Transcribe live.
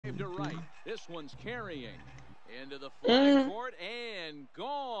him to right. This one's carrying into the fly court and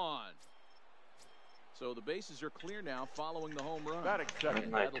gone. So the bases are clear now following the home run.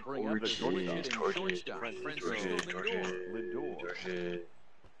 And that'll bring up the shortstop. Francisco Lindor.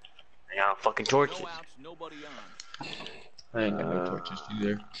 Yeah, fucking torches. No outs, nobody on. I ain't got no torches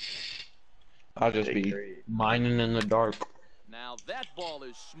either. I'll just be mining in the dark. Now that ball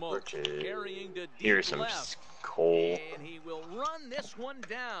is smoked, carrying to deep Here's some left. coal. And he will run this one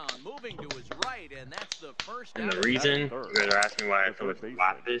down, moving to his right, and that's the first. And the reason you guys are asking why I feel with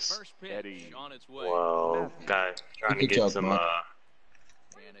Lapis, First pitch on its way. well, guy trying to get some And a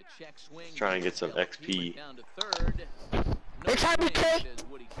check swing. trying to get some XP. Down to third. They try to be gay.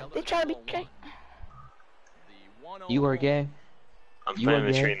 They try to be gay. You are gay. I'm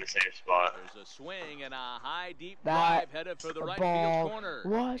planning to train the same spot. There's a swing and a high deep drive headed for the right field corner.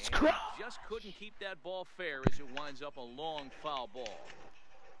 Was crap. Just couldn't keep that ball fair as it winds up a long foul ball.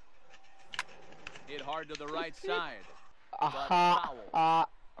 Hit hard to the right side.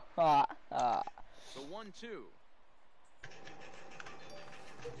 The 1-2.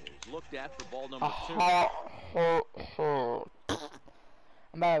 Looked at for ball number 2.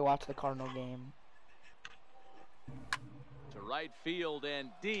 I'm about to watch the Cardinal game. To right field and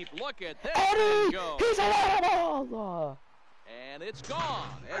deep. Look at this. Eddie! Go. He's a And it's gone.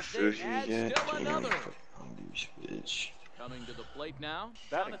 As they add still another. Coming to the plate now,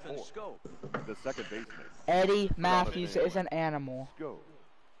 Jonathan Schoop. The second baseman. Eddie Matthews is an animal. Schoop.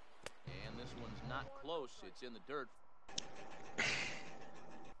 And this one's not close. It's in the dirt.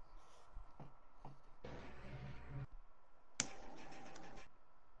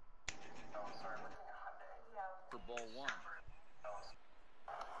 For ball 1.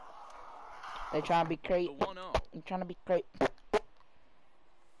 They trying to be great. The 1-0. They trying to be great. Taking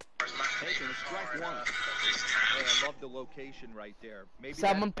a strike 1. Hey, I love the location right there. Maybe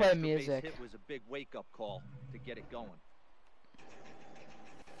Someone that play extra base music. hit was a big wake-up call to get it going.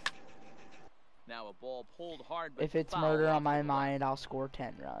 Now a ball pulled hard, but If it's foul murder off on my to the mind, I'll score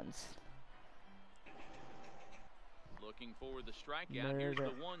 10 runs. Looking for the strikeout. Here's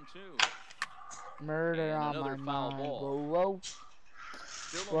the 1-2. Murder And on my another foul mind. ball. Whoa, whoa.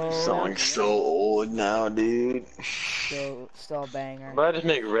 Still Song's so old now, dude. Still a banger. But I just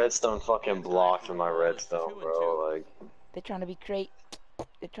make redstone fucking blocks in my redstone, bro. Like, They're trying to be great.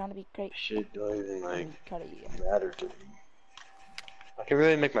 They're trying to be great. shit don't even like Cut it. matter to me. I can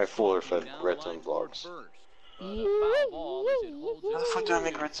really make my fuller fed redstone blocks. Yeah. How the fuck do I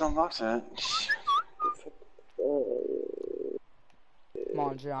make redstone blocks at? Come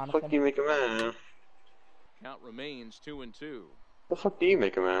on, The fuck do Jonathan. you make them at? Count remains 2-2. The fuck do you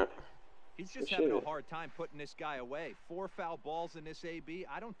make them at? He's just having a hard time putting this guy away. 4 foul balls in this AB.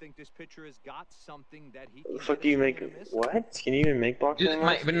 I don't think this pitcher has got something that he can. The fuck do you make? What? Can you even make blocks?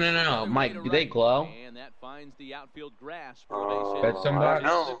 Mike, no, Mike, do they glow? And that finds the outfield grass I for That's somebody.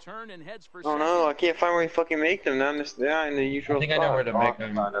 don't know. I can't find where you fucking make them. Down this, in the usual. I think I know where to make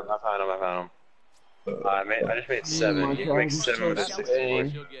them. I found them. I just made 7. You can make 7 with a 64.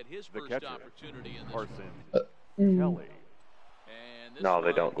 He'll get his The first catcher. opportunity in this Carson. one. Kelly. And this No, they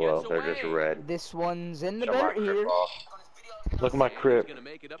one don't glow. gets They're just away. red. This one's in the Show my dirt crib here. off. Look at my And he's crib. gonna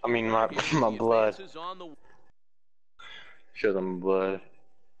make it up I the mean, court my here as he blood. advances on the- Show them blood.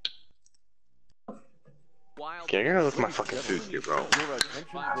 Wild Okay, I gotta look at my fucking food here, bro. Your attention,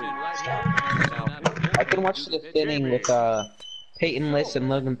 Box in please. right here. I can watch the thinning with Peyton List and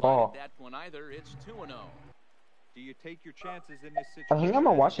Logan Paul. That one either. It's 2-0. Do you take your chances in this situation? I think I'm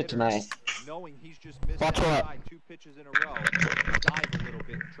gonna watch it tonight. Knowing he's just missed Watch what? outside 2 pitches in a row. Dive a little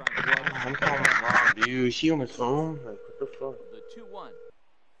bit and try and get him. I'm calling my mom, dude. Is she on my phone? Like, what the fuck? The 2-1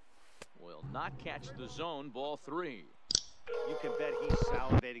 will not catch the zone. Ball 3. You can bet he's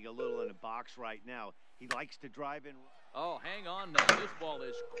salivating a little in the box right now. He likes to drive in. Oh, hang on now. This ball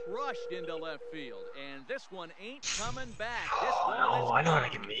is crushed into left field, and this one ain't coming back. This Oh ball no, is I know what I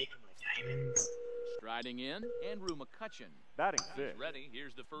gone. can make them like diamonds. Striding in, Andrew McCutcheon. Batting He's fifth. ready.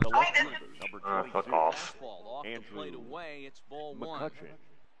 Here's the first The left pitch. fielder, number Fuck 22. off. Fastball off the Andrew plate away. It's ball 1. McCutcheon.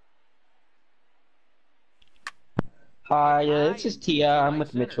 Hi, this is Tia. I'm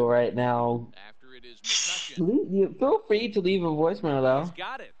with Mitchell right now. After it is McCutcheon. Feel free to leave a voicemail He's though.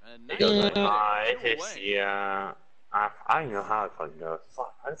 got it. A nice Yeah. play there. Two It's away. yeah. I don't even know how it fucking goes.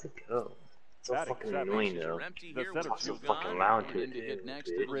 Fuck, how does it go? It's so Batting fucking seventh. annoying Bases though. are empty The here center with fielder. two Fucking gone. allowed And to in to hit it, next,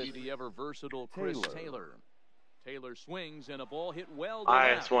 bitch. it'll be the ever versatile Chris Taylor. Taylor. Taylor swings and a ball hit well to I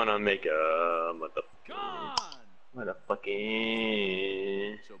left. just want to make a Gone. What the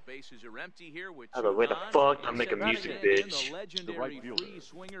fucking... So bases are empty here with How the way the fuck I'm making music, bitch. The legendary free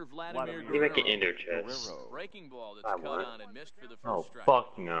swinger Vladimir You make it Guerrero. in their chest. Breaking ball that's cut on and missed for the Oh, first strike.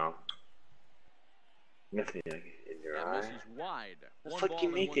 fuck no. Nothing in your That eye. misses wide. What the fuck you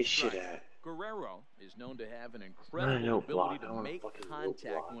make this shit at? Guerrero is known to have an incredible ability to make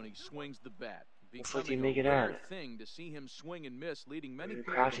contact when he swings the bat. What the fuck do you Becoming make a it rare at? thing to see him swing and miss, leading many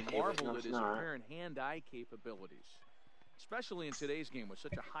people crashing to tables, marvel no, at it's his not. apparent hand-eye capabilities. Especially in today's game with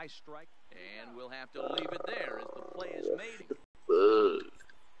such a high strike. And we'll have to leave it there as the play is made. Fuck.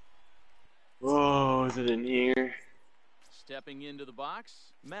 Oh, is it in here? Stepping into the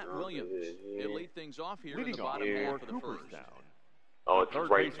box, Matt Williams. Yeah. He'll lead things off here Leading in the off bottom here half of the Cooper's first. down. Oh, it's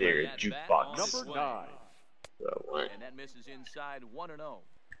right there, That bat jukebox. on its Number way. 9. That one. And that misses inside 1-0.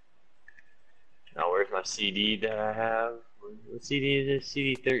 Now, where's my CD that I have? What CD is this?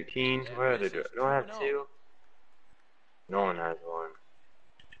 CD 13? Where are they? Do I have 2? No one has one.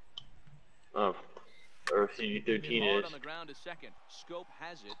 Oh, or CD 13 Hard is. on the ground to second. Scope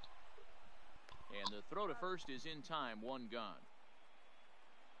has it. And the throw to first is in time. 1 gone.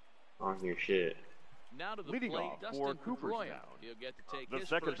 On your shit. Now to the Leading plate, off Dustin for Cooper's Pedroia. down. He'll get to take The his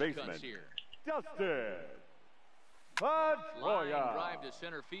second first baseman. cuts here. Dustin Line Pedroia. drive to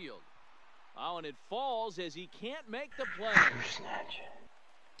center field. Oh, and it falls as he can't make the play.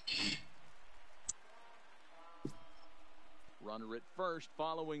 Runner at first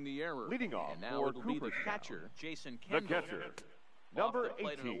following the error. Leading off and now for it'll be the Cooper's catcher, down. Jason The Kendall. catcher, Off number the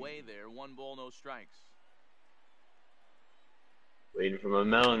plate and 18. away there. 1 ball, no strikes. Waiting for my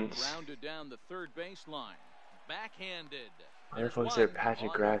melons. Grounded down the third baseline. Backhanded. Where the fuck's their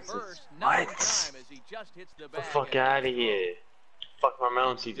Patrick Grasses? What? The The fuck out of here. Fuck my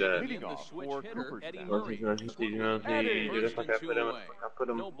melon seeds at. Leading off for Cooper's Eddie down. Murray. Dude, the fuck I put him. I put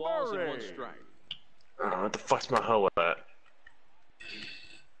him. No balls and 1 Murray. strike. What the fuck's my hoe at?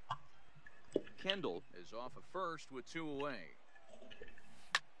 Kendall is off at first with 2 away.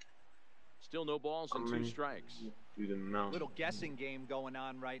 Still no balls and 2 strikes. Do the melon. Little guessing game going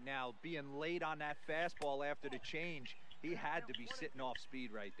on right now. Being late on that fastball after the change. He had to be sitting off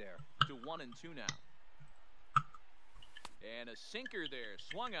speed right there. To 1 and 2 now. And a sinker there.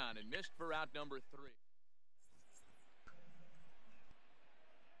 Swung on and missed for out number 3.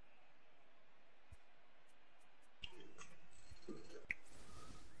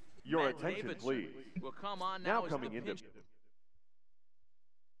 Your Matt attention, Davidson please. will come on Now as coming the into pinch hitter.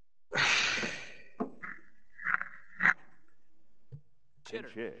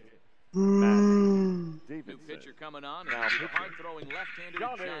 Matt New Davidson. pitcher coming on. Now And pitching. hard-throwing left-hander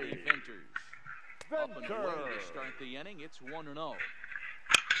Johnny Johnny Venters. Up and away Venter. to start the inning. It's 1-0.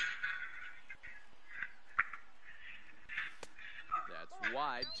 That's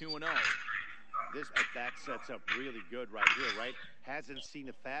wide. 2-0. This at-bat sets up really good right here, right? Hasn't seen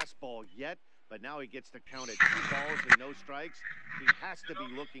a fastball yet, but now he gets to count at 2 balls and no strikes. He has to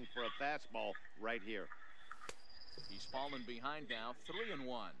be looking for a fastball right here. He's fallen behind now.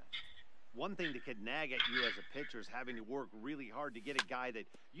 3-1. One thing that could nag at you as a pitcher is having to work really hard to get a guy that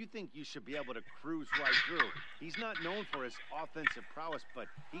you think you should be able to cruise right through. He's not known for his offensive prowess, but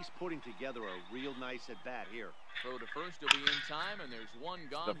he's putting together a real nice at-bat here. Throw to first will be in time, and there's 1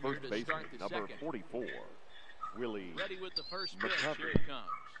 gone The here first to baseman, start the number second. 44, Willie. Ready with the first pitch. McCovey. Here it comes.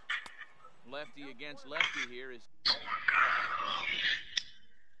 Lefty against lefty here is.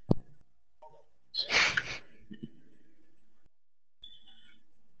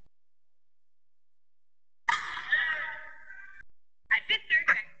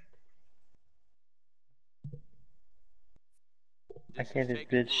 I can't this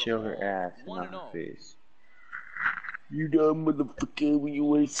bitch show her ass, not her 1-0. face. You dumb motherfucker, when you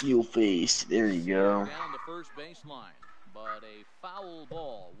want to see your face. There you go. Down the first baseline, but a foul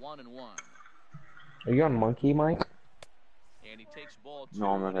ball. 1-1. Are you on Monkey, Mike? And he takes ball 2. No,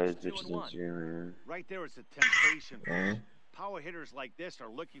 I'm not and that it's bitch's 2-1. Instagram, man. Right there is a temptation. Yeah. Power hitters like this are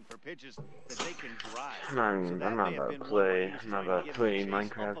looking for pitches that they can drive. I'm not So even- that I'm not may have about been to one play. reason I'm not why about he to play gets the chase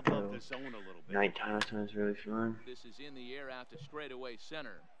Minecraft up above till the zone a little bit. Nighttime sounds really fun. This is in the air out to straightaway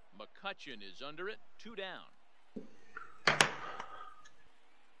center. McCutchen is under it. 2 down.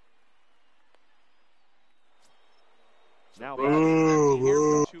 Now Here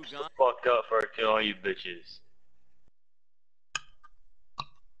for 2 gone. Fuck up for I kill all you bitches.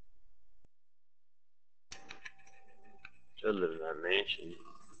 Should live in that mansion.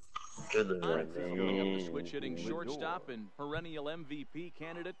 Should live in that Coming up, the switch mansion. hitting shortstop and perennial MVP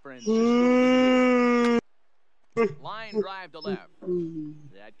candidate Francisco. Line drive to left.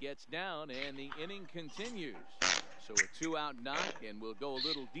 That gets down, and the inning continues. So a 2-out knock, and we'll go a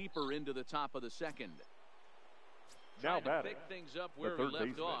little deeper into the top of the second. Now to pick things up where we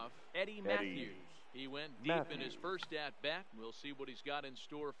left off, Eddie Matthews. He went deep in his first at-bat. We'll see what he's got in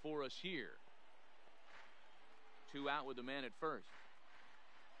store for us here. 2 out with the man at first.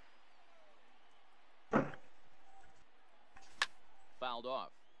 Fouled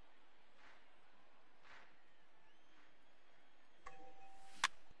off.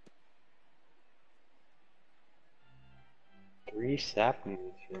 Three saplings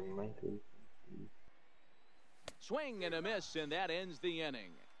from Michael. Swing and a miss, and that ends the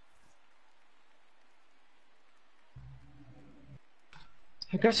inning.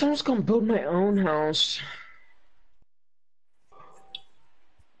 I guess I'm just gonna build my own house.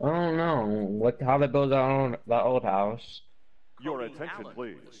 I don't know how to build that old house. Your attention,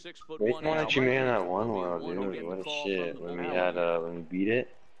 please. Wait, why don't you man that one world, dude? What a shit. When we beat it,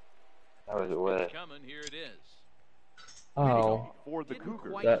 that was what? Here it is. Oh, For the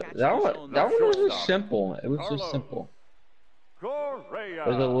Cougars. that one was just simple. It was just simple. Correa.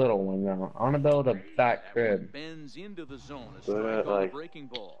 There's a little one though. I want to build a back crib. Bends into the zone. But, like, breaking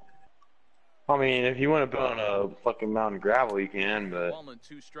ball. I mean, if you want to build on a fucking mountain gravel, you can, but Ball and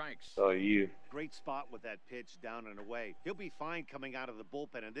 2 strikes. so you. Great spot with that pitch down and away. He'll be fine coming out of the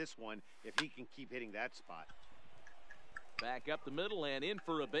bullpen in this one if he can keep hitting that spot. Back up the middle and in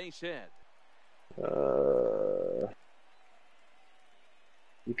for a base hit.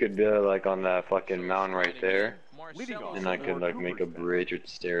 You could build like on that fucking mountain right there, and I could like make a bridge with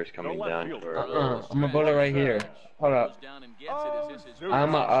stairs coming down for. I'm gonna build it right here. Hold up.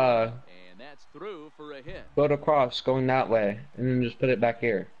 I'm and that's through for a hit. build across going that way, and then just put it back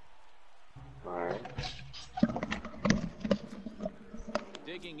here. Alright.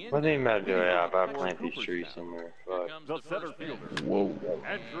 Digging in. What do you matter do I have? I plant these trees somewhere. Fuck. The center fielder. Whoa.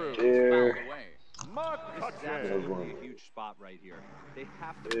 Andrew. There. This is absolutely a huge spot right here. They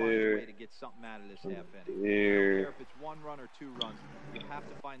have to find a way to get something out of this half inning. I don't care if it's 1 run or 2 runs. You have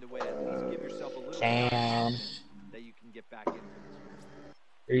to find a way to at least give yourself a little Damn. that you can get back into this.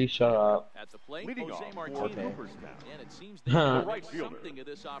 You shut up. At the plate, Leading Jose off Martinez. for Cooperstown. And it seems they Huh. can Right make fielder. something of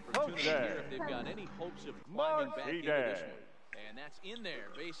this opportunity here if they've got any hopes of climbing back into this one. And that's in there,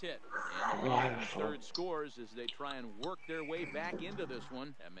 base hit. And the runner in third scores as they try and work their way back into this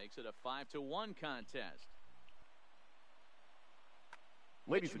one. That makes it a 5-1 contest.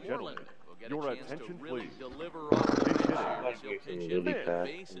 Ladies and gentlemen, Moreland will get your a chance attention, to really please. deliver off the Pinch pitch hit. here as he'll pinch hit. Really The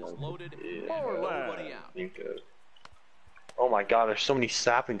fast. base is loaded and Moreland. nobody out. Oh my god, there's so many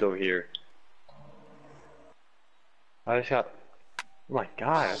saplings over here. I just got. Oh my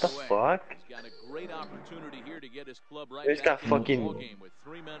god, what the fuck? He's got a great opportunity here to get his club right He's back got into the fucking- ballgame with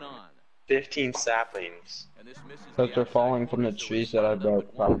 3 men on. 15 saplings. And this misses Because the they're outside falling from the corner, so trees it's that I wound up broke,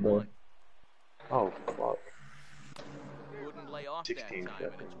 at probably. 1-1. Oh fuck. Couldn't lay off 16 that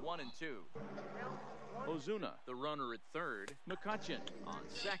time, and it's 1-2. Ozuna, the runner at third. McCutchen on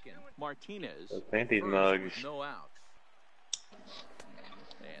second. Martinez Let's plant these first mugs. with no outs.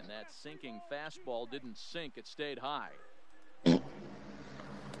 And that sinking fastball didn't sink; it stayed high. And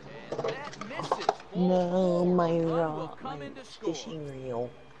that misses. No, my Run will rock, come my in to score. fishing reel.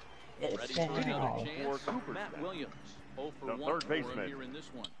 It Ready for another fell. chance? For Matt Williams, 0 for The 1 third for him baseman. here in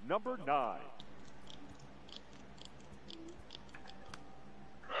this one. Number 9.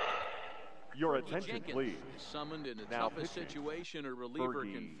 Your attention, Jenkins please. summoned in the Now toughest pitching, situation a reliever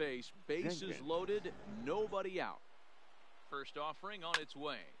can Fergie face. Bases Jenkins. loaded, nobody out. First offering on its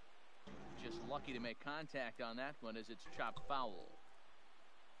way. Just lucky to make contact on that one as it's chopped foul.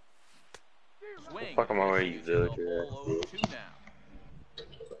 Swing. Fuck, I'm already Misses in the villager. hole, 0-2 now.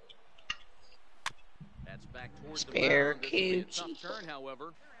 That's back towards the Spare mound. This will be a tough coochie. turn,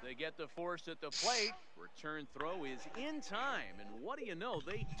 however. They get the force at the plate. Return throw is in time, and what do you know?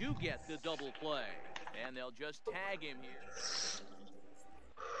 They do get the double play, and they'll just tag him here.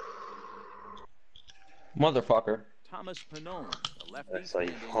 Motherfucker. Thomas Pannone, the lefty, That's like,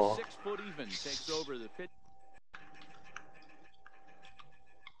 standing oh. 6 foot even, takes over the pitch.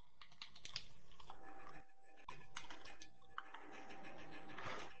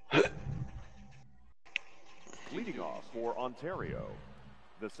 Leading off for Ontario,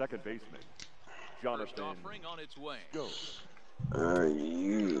 the second baseman, First Jonathan offering on its way. Go. Are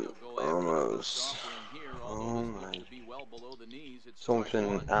you They'll go after the first almost? offering here, Oh although this my. looks to be well below the knees. It's It's almost been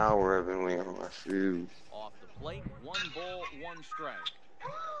an 1. hour I've been waiting for my food. Off the plate, 1 ball, 1 strike.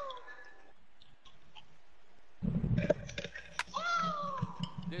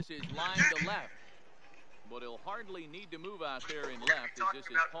 This is line to left, but he'll hardly need to move out there in left as this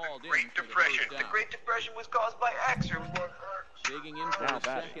is hauled in for the first down. Great Depression was caused by X or Digging in for Now a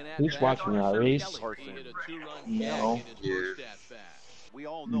batting. second at Who's bat. watching that, Reese? He hit a 2-run No. shot in his first at bat. We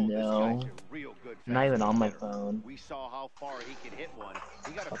all know this guy's a real good I'm not even on my hitter. phone. We saw how far he could hit one.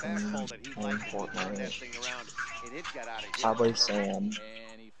 He got a fastball that he liked to turn that thing around, and it got out of here. Probably Sam. And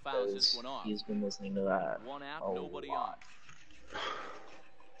he fouls this one off. He's been listening to that. One out, nobody on.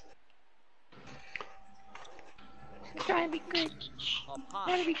 Trying to be good.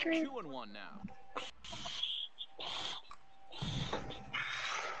 Trying to be great. 2-1 now.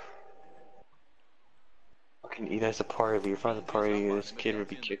 Fucking eat as a party. Your father party. This kid would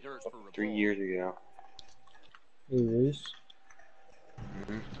be kicked 3 years ago. Who is?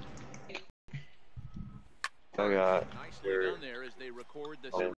 I got Nicely done there as they record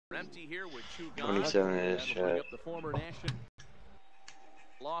the empty here with 2 guys. 27 in his That'll bring shot. up the former National.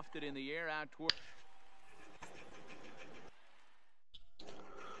 Lofted in the air out toward.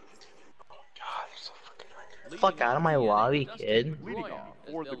 Fuck out of my lobby, kid. Leading off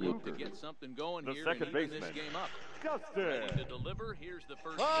for the Look to Cougars, get something going the here second and even this baseman, game up. Justin Ready to deliver. Here's the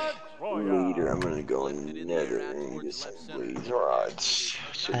first pitch. Pedroia. Later, I'm gonna go in the nether and get some blaze rods.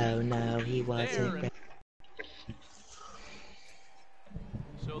 Oh no, he wasn't. There.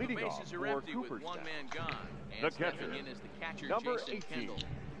 So the Leading bases off are for empty with Cooperstown. one man gone. The And stepping catcher, in is the catcher, number Jason 18. Kendall.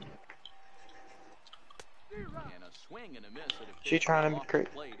 And a swing and a miss. At a She pitch trying to off be crazy.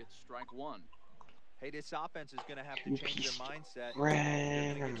 the plate. It's strike one. Hey, this offense is going to have to You change piece their mindset.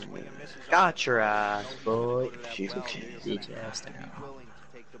 Ran. They're gonna get swing and misses on Got the your ball. ass, They know boy. how to put it up She's well. okay. They're Beat gonna your ass have to down. be willing to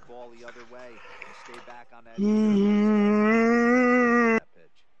take the ball the other way and stay back on that. That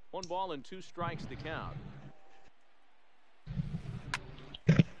pitch. 1 ball and 2 strikes to count.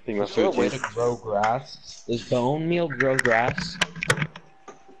 Think my Is there a foot way just to grow grass? Does bone meal grow grass?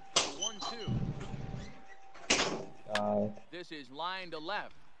 1-2. This is line to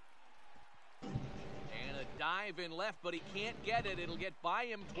left. And a dive in left, but he can't get it. It'll get by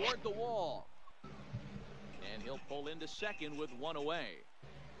him toward the wall. And he'll pull into second with 1 away.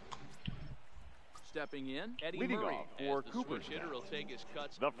 Stepping in, Eddie Leading Murray. off for As the Cooperstown. switch hitter will take his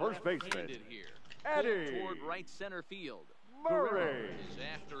cuts The first baseman, left-handed here. Eddie Pulled toward right center field. Murray. Is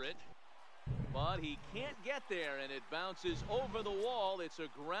after it, but he can't get there, and it bounces over the wall. It's a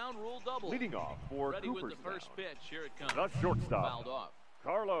ground rule double. Leading off for Ready with the Cooperstown, first pitch. Here it comes. the shortstop, Fouled off.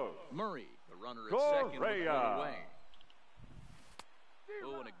 Carlos Murray, the runner at second with 1 Correa. away.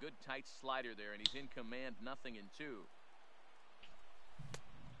 Oh, and a good tight slider there, and he's in command, 0-2.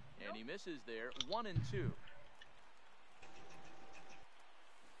 And he misses there, 1-2.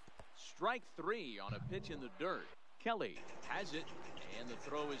 Strike 3 on a pitch in the dirt. Kelly has it, and the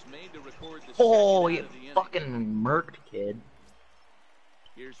throw is made to record the Oh, second you out of the inning. fucking murked, kid.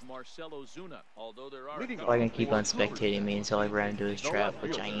 Here's Marcelo Zuna, although there are Leading Probably gonna keep on spectating me until I run into his trap,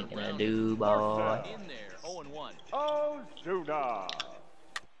 which I ain't gonna do, boy. in there, 0-1. Ozuna.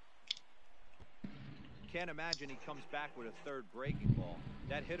 Can't imagine he comes back with a third breaking ball.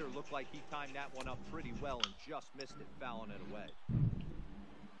 That hitter looked like he timed that one up pretty well and just missed it, fouling it away.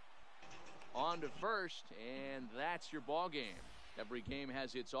 On to first, and that's your ball game. Every game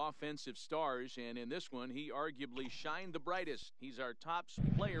has its offensive stars, and in this one, he arguably shined the brightest. He's our top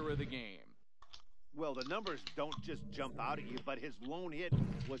player of the game. Well, the numbers don't just jump out at you, but his lone hit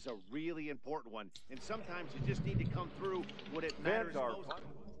was a really important one. And sometimes you just need to come through when it matters Vanguard. most.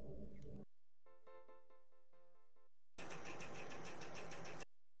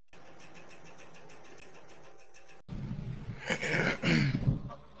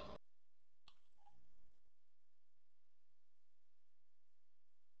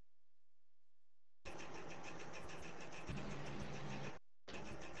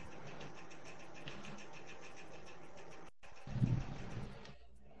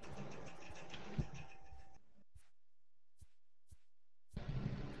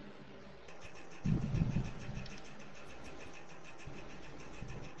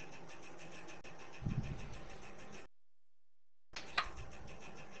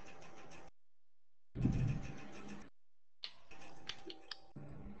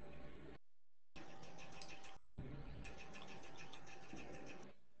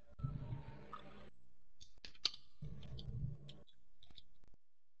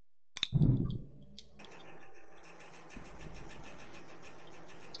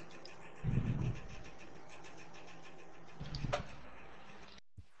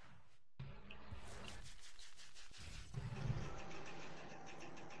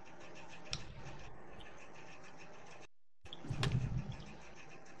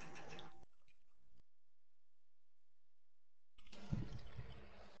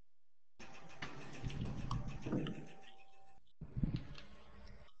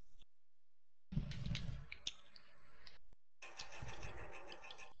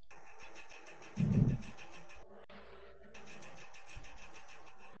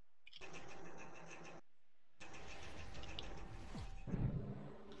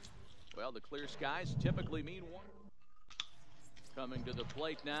 Well, the clear skies typically mean one. Coming to the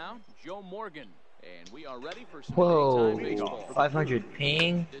plate now, Joe Morgan. And we are ready for some Whoa, baseball. 500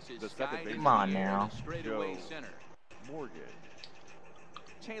 ping? This is The second Sky Come on now. straightaway center. Morgan.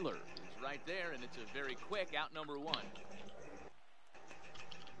 Taylor is right there, and it's a very quick out number one.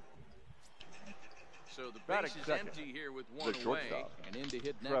 So the base is empty here with one away. And in to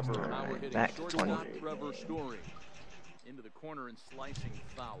hit next, the power hitting Back shortstop Trevor Story. Into the corner and slicing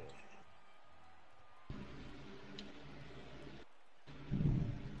foul.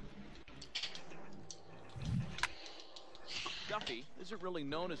 Duffy isn't really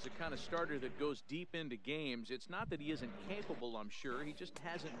known as the kind of starter that goes deep into games. It's not that he isn't capable, I'm sure. He just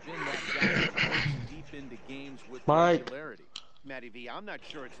hasn't been that guy that goes deep into games with regularity. Matty V, I'm not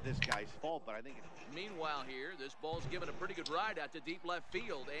sure it's this guy's fault, but I think it's... Meanwhile here, this ball's given a pretty good ride out to deep left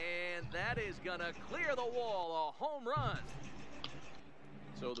field, and that is going to clear the wall, a home run.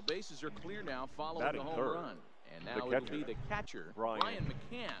 So the bases are clear now following the home run. And now it'll be the catcher, Ryan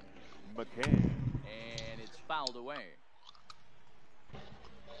McCann. And it's fouled away.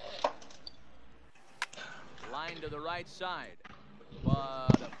 Line to the right side,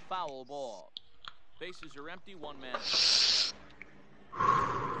 but a foul ball. Bases are empty, one man.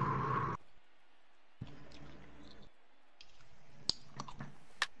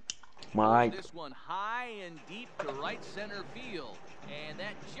 Mike. This one high and deep to right center field, and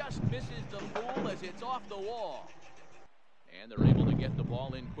that just misses the pool as it's off the wall. And they're able to get the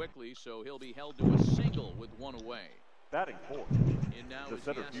ball in quickly, so he'll be held to a single with one away. Batting fourth. And now it's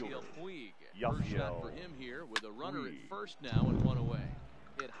Yasiel Puig. First shot for him here with a runner at first now and one away.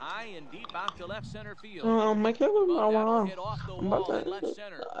 Hit high and deep out to left center field. Oh my God! That'll hit off the wall in left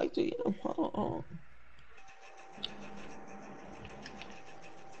center.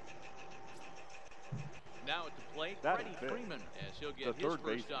 Now at the plate, Freddie Freeman, as he'll get his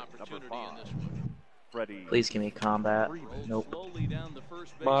first opportunity in this one. Freddie. Please give me combat. Nope. Slowly down the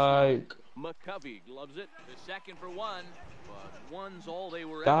first base. Mike. McCovey gloves it. The second for one, but one's all they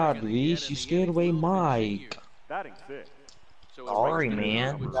were. God, Reese, you scared away Mike. Batting sixth. So sorry,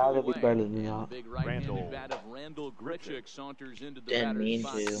 man. Gotta be better than that. Big right-handed bat of Randall Grichuk saunters into the Didn't batter's mean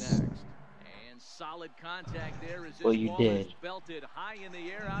box to. next. And solid contact there as this Well, you ball did. is belted high in the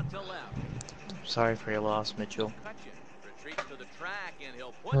air out to left. Sorry for your loss, Mitchell. Cutchin retreats to the track and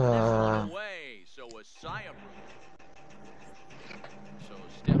he'll put this one away. So a sigh of relief. So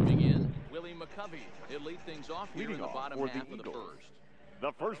stepping in, Willie McCovey. He'll lead things off here in the bottom half of the first.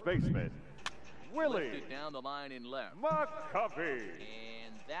 The first baseman, Willie Lifted down the line in left. McCovey.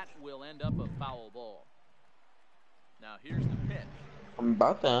 And that will end up a foul ball. Now here's the pitch. I'm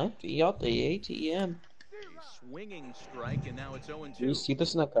about to empty out the ATM. A swinging strike, and now it's 0-2. You see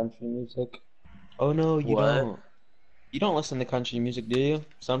this in the country music? Oh no, you What? don't. You don't listen to country music, do you?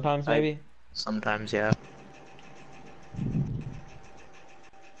 Sometimes, maybe? Sometimes, yeah.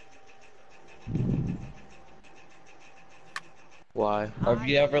 Why? Have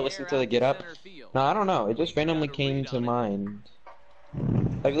you ever listened to the Get Up? No, I don't know. It just randomly came to mind.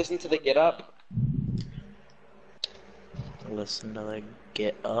 Have you listened to the Get Up? Listen to the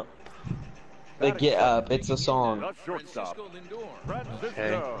Get Up. The Get Up. It's a song. The shortstop,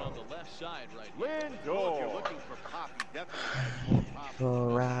 Okay. On the left side right here. Well, if you're looking for pop, he definitely has more pop. Go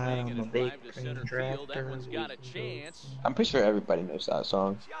ride Swing on and the a big drive to green center field. That tractor. one's got a chance. I'm pretty sure everybody knows that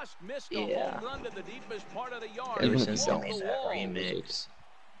song. Just missed a Yeah. home run to the deepest part of the yard. Ever Even since they Off made the that wall. remix.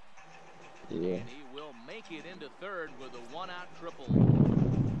 Yeah. And he will make it into third with a one-out triple.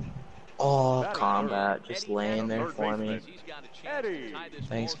 Oh, combat just laying there for me. He's got a chance to tie this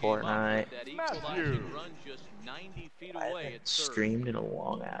Thanks, ball game up Fortnite. with that equalizing run just 90 feet I away haven't at third. streamed in a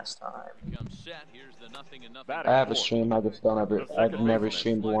long ass time. Comes set. Here's the 0-0. I have a stream, I just don't ever, I've never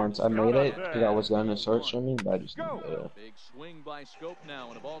streamed once. I made it because I was gonna start streaming, but I just didn't do it. Big swing by Scope now,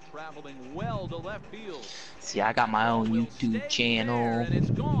 and a ball traveling well to left field. See, I got my own Will YouTube stay channel. there, and it's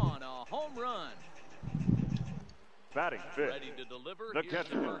gone. A home run. batting fifth. Ready to deliver. The Here's the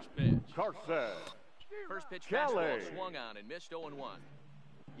catcher, first pitch. Carson. First pitch Kelly. fastball swung on and missed 0-1.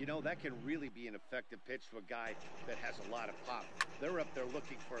 You know, that can really be an effective pitch to a guy that has a lot of pop. They're up there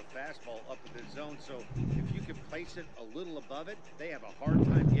looking for a fastball up in the zone, so if you can place it a little above it, they have a hard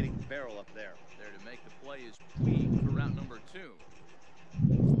time getting the barrel up there. There to make the play is Puig for route number 2.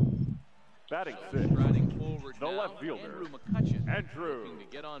 Batting sixth. Striding forward The now, left fielder, Andrew McCutchen. Andrew Looking to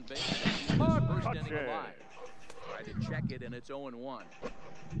get on base and keep his first inning McCutchen. alive. Tried to check it, and it's 0-1.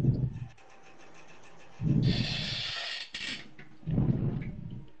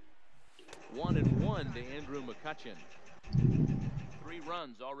 One and one to Andrew McCutchen. 3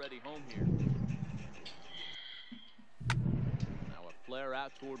 runs already home here. Now a flare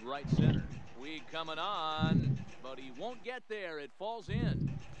out toward right center. Weed coming on, but he won't get there. It falls in.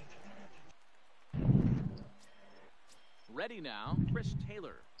 Ready now, Chris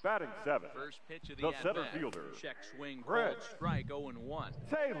Taylor. Batting 7. First pitch of the center at-bat. fielder. Check swing, Chris called strike, 0-1.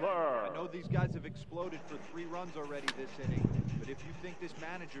 Taylor. I know these guys have exploded for 3 runs already this inning, but if you think this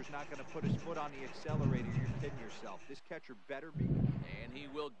manager's not going to put his foot on the accelerator, you're kidding yourself. This catcher better be. And he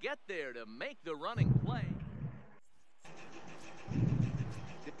will get there to make the running play.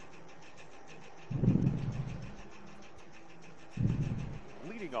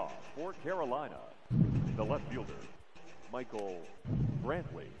 Leading off for Carolina, the left fielder, Michael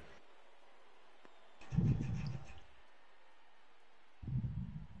Brantley.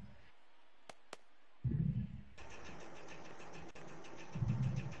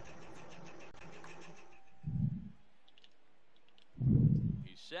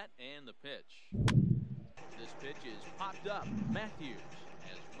 He's set and the pitch. This pitch is popped up. Matthews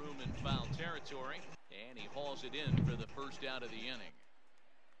has room in foul territory, and he hauls it in for the first out of the inning.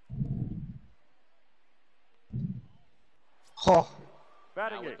 Oh.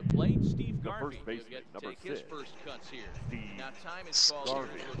 Batting at the plate, Steve Garvey will baseman, get to take 6. his first cuts here. Now time is called.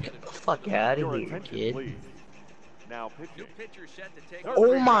 Get the fuck out of here, kid. Please. Now pitching. New pitcher set to take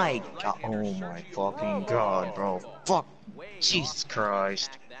Oh my god. Oh my fucking god, bro. Fuck. Jesus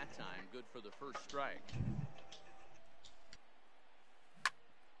Christ. That time, good for the first strike.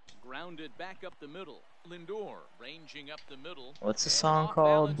 Grounded back up the middle. Lindor ranging up the middle. What's the song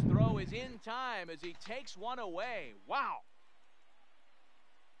called? Throw is in time as he takes one away. Wow.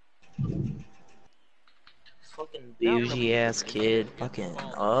 Fucking bougie ass kid. Fucking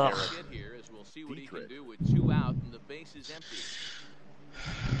ugh. Here as we'll see what he can do with 2 out and the base is empty.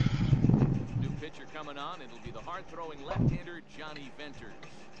 New pitcher coming on. It'll be the hard throwing left-hander Johnny Venters.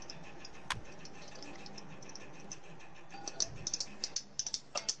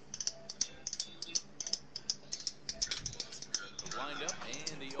 Wind up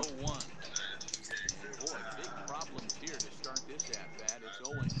and the 0-1. Boy, big problems here to start this at-bat. It's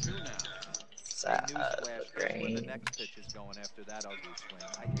 0-2 now. When the next pitch is going after that ugly swing,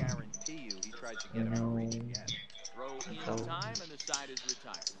 I guarantee you he tries to get him to reach again. Throw in time and the side is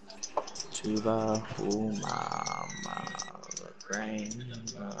retired. Tuba, mama, the grain,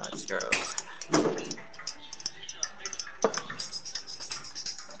 let's go.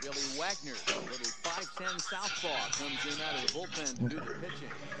 Billy Wagner, a little 5'10" southpaw, comes in out of the bullpen to do the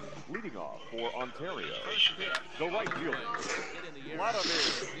pitching. Leading off for Ontario, the right fielder, Vladimir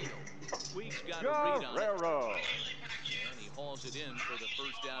Puig's got a read on it. Guerrero. And he hauls it in for the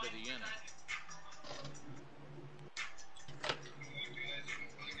first out of the inning.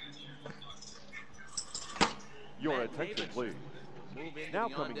 Your attention, please. Move into Now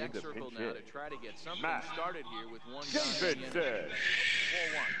the coming on-deck into circle pinch now hit. to try to get something Matt started here with one guy in the inning. Davidson. 4-1.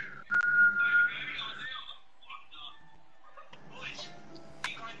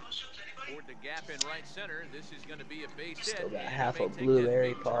 Toward the gap in right center. This is going to be a base hit. Still got half a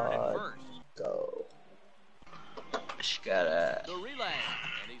blueberry pod. Go. She got a. The relay,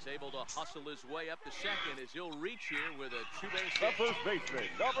 and he's able to hustle his way up to second as he'll reach here with a 2-base The hit. first baseman,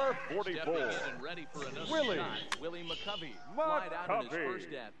 number 44. And ready for another shot. Willie McCovey. Flied out in his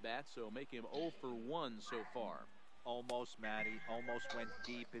first at-bat, so make him 0 for 1 so far. Almost, Matty. Almost went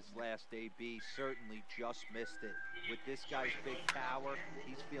deep his last AB. Certainly just missed it. With this guy's big power,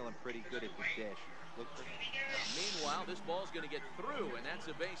 he's feeling pretty good at the dish. Meanwhile, this ball's going to get through, and that's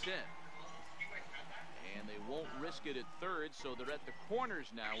a base hit. And they won't risk it at third, so they're at the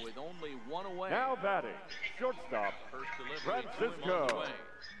corners now with only 1 away. Now batting, shortstop, First delivery Francisco. to him on the way.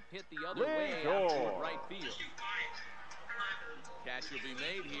 Hit the other way out toward right field. Catch will be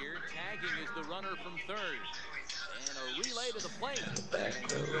made here. Tagging is the runner from third. And a relay to the plate. And he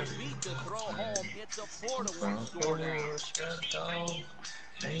will beat the throw home. It's a 4-1 score now.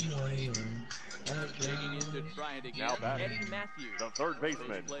 Digging into trying to get Eddie Matthews. The third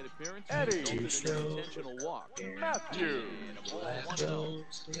baseman, Plate appearance. Eddie Intentional walk. Matthews. And a ball 1-0.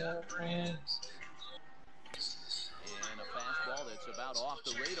 And a fastball that's about off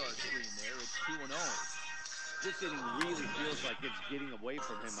the radar screen there. It's 2-0. This inning really feels like it's getting away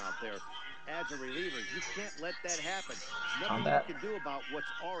from him out there. As a reliever, you can't let that happen. Nothing you can do about what's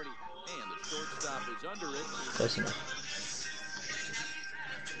already. And the shortstop is under it. Close enough.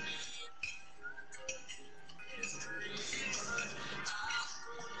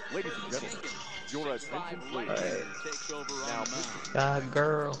 Ladies and gentlemen, your attention please. Now, God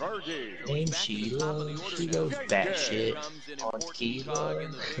girl. And she goes batshit on tequila.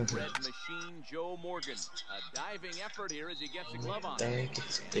 Joe Morgan. A diving effort here as he gets a glove on. Think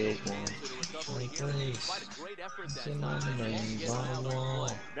it's a big one. 20 plays. Sitting on the names on the wall.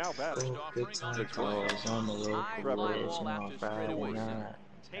 now batting. Good time the calls on the local collision on Friday night.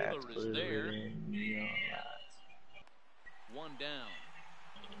 Taylor That's is there. in neon lights. One down.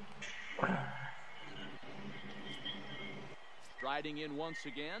 Striding in once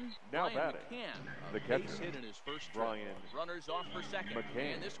again. Now Brian batting. McCann, The a catcher. base hit in his first Brian trip. Runners off for second.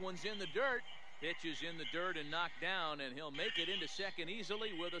 McCann. And this one's in the dirt. Pitch is in the dirt and knocked down, and he'll make it into second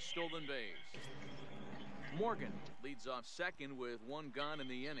easily with a stolen base. Morgan leads off second with one gone in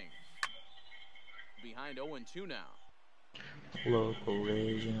the inning. Behind 0-2 now. Local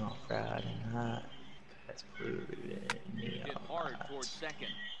collision on Friday night. That's fluid in neon Hit hard lights. towards second,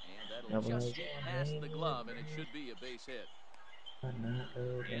 and that'll just get past the glove, and it should be a base hit.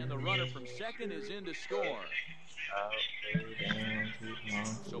 And the runner from second is in to score.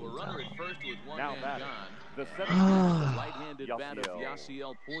 So a runner at first with one Now man batting. gone. The The seventh. right-handed bat of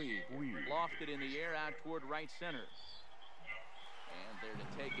Yasiel Yasiel Puig. Puig. Lofted in the air out toward right center. And there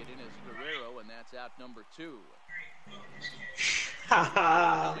to take it in is Guerrero, and that's out number 2.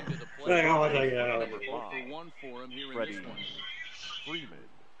 Coming to the plate. Number 0 for 5. 1 for him here Freddie in this one. Freeman.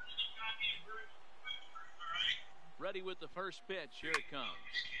 Ready with the first pitch. Here it comes.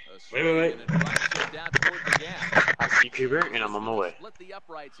 Wait. And it drives it down toward the gap. I see Cooper, and I'm on my way. Split the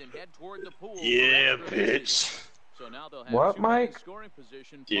uprights and head toward the pool. Yeah, for extra bases. bitch. So now they'll have What, two men in Mike? scoring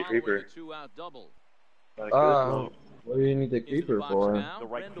position Yeah, following Creeper. the 2-out double. What do you need the Into the keeper box for? now, The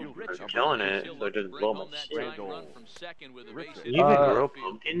right Rendell fielder. Richard. I'm killing it, He'll so it doesn't bring blow home my that shit. tying run from second with a base hit. You even Uh, grow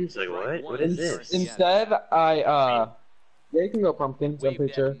pumpkins? Like what? What is this? Instead, yeah, you can go pumpkins, I'm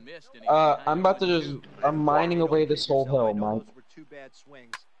pretty sure. I'm about to just, I'm mining away this whole hill, Mike. Those were two bad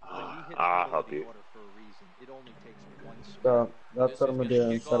swings. I'll help you. It only takes one swing. So, that's what I'm gonna do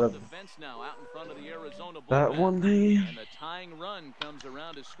instead of that one thing. And the tying run comes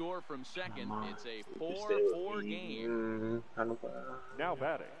around to score from second. It's a 4-4 game. Now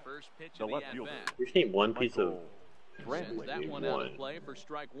batting. First pitch The of the left fielder. at-bat. We just need one piece of Michael Sends Brantley. that one out one. of play for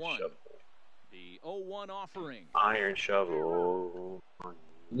strike one. shovel. The 0-1 offering. Iron shovel. You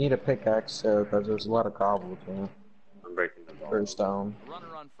need a pickaxe, because there's a lot of cobble to I'm breaking the ball. first down.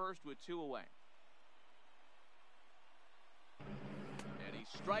 Runner on first with 2 away. And he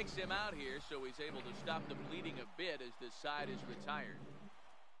strikes him out here, so he's able to stop the bleeding a bit as this side is retired.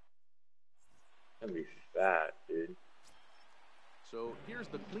 That'd be fat, dude. So here's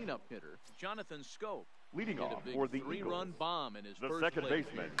the cleanup hitter, Jonathan Scope. Leading Hit a off big for the 3-run Eagles. bomb in his The first second plate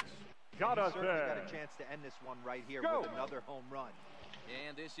baseman. appearance. Jonathan. Certainly got a chance to end this one right here Go. with another home run.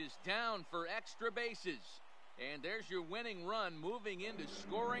 And this is down for extra bases. And there's your winning run moving into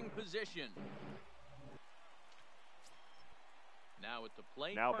scoring position. Now at the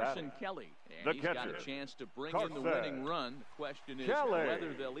plate, Now Carson batting. Kelly. The And he's got a catcher, chance to bring in Carson the winning run. The question is Kelly.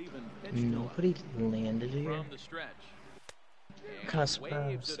 whether they'll even pitch to him Nobody landed here. from the stretch. And Kinda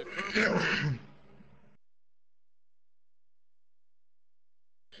waves surprised. at a curveball.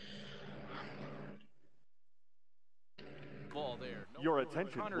 Ball there. No Your further.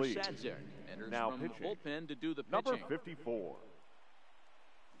 attention, Connor please. Sadzik enters Now from pitching. the bullpen to do the Number pitching. 54.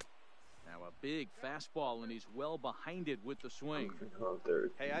 Now a big fastball, and he's well behind it with the swing.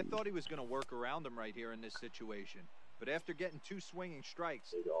 Hey, I thought he was going to work around him right here in this situation. But after getting 2 swinging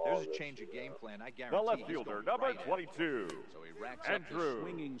strikes, there's a change of game plan. I guarantee The left he's fielder, going number right at it. 22. So he racks up Andrew the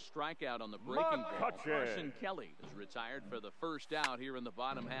swinging strikeout on the breaking ball. McCutcheon. Carson Kelly is retired for the first out here in the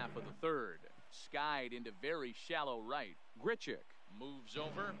bottom half of the third. Skied into very shallow right. Grichuk moves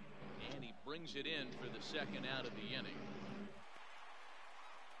over, and he brings it in for the second out of the inning.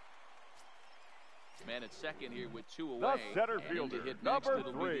 Man at second here with 2 away. center And in fielder, to hit next, number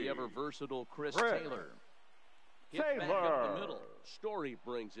it'll be 3, the ever-versatile Chris Chris Taylor. Hit back up Taylor. the middle. Story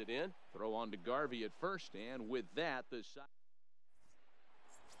brings it in. Throw on to Garvey at first, and with that, the side.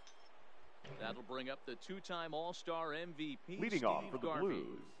 That'll bring up the 2-time All-Star MVP. Leading Steve off for the Garvey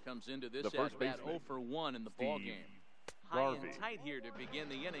Blues, comes into this the first at-bat baseman, 0 for 1 in the ball Steve game. High Garvey. and tight here to begin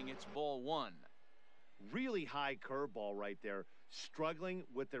the inning. It's ball 1. Really high curveball right there. Struggling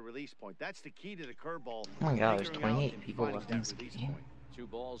with the release point. That's the key to the curveball. Oh my God, there's Figuring out 28 and people finding left in that this release game. point. 2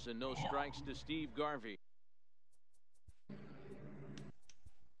 balls and no strikes to Steve Garvey.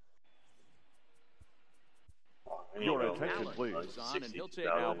 Your attention, Allen please. is on, and he'll take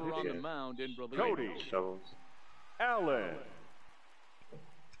 60,000 over on the pitches. mound in relief. Cody Shovels. Allen.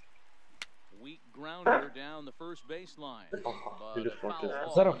 Weak grounder down the first baseline. But a foul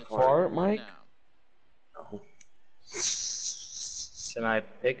is that a fart, Mike? No. Can I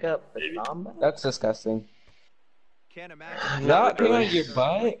pick up the combo? That's disgusting. Can't imagine. That came out of your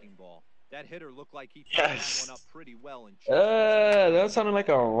butt? That hitter looked like he tied that one up pretty well. That sounded like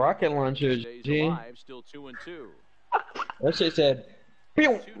a rocket launcher, G. Alive, still 2-2. That shit said,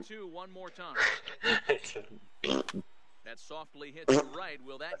 2-2 one more time. That softly hits to right.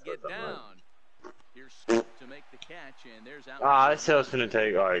 Will that get down? Here's Scoop to make the catch, and there's out. Ah, this sale's gonna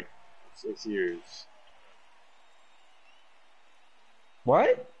take like 6 years.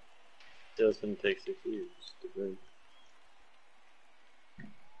 what? Sale's gonna take 6 years to bring.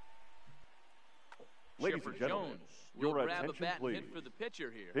 Ladies and gentlemen, your grab a attention, bat please. and hit for the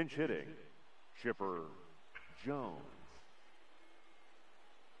pitcher here. Pinch hitting, Chipper Jones.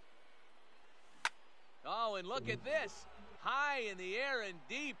 Oh, and look at this. High in the air and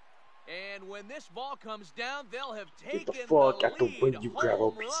deep. And when this ball comes down, they'll have taken Get the fuck out the way, lead. you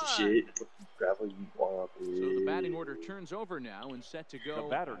gravel piece of shit. Gravel, you are. So the batting order turns over now and set to go.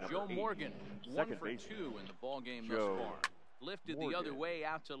 Joe Morgan, 1 for 2 in the ball game thus far. Lifted the other way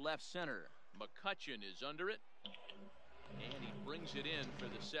out to left center. McCutcheon is under it, and he brings it in for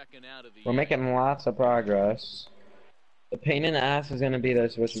the second out of the We're making lots of progress. The pain in the ass is gonna be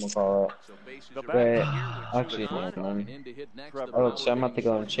this whatchamacallit. Wait, actually, hold on. Oh, so I'm about to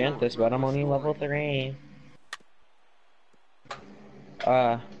go enchant this, but I'm only level 3.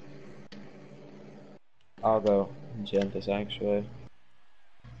 I'll go enchant this actually.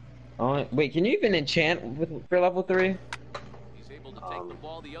 Oh, wait, can you even enchant for level 3? Take the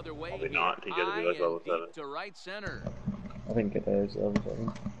ball the other way. Probably not. He gets to be like level 7. To right center. I think it is level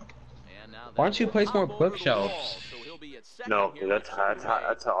 7. Why don't you place more bookshelves? No,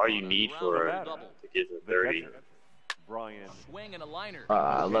 that's all you need for to get to 30. Brian. Swing and a liner.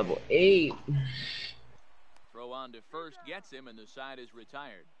 Level 8. Throw on to first gets him, and the side is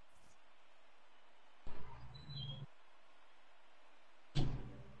retired.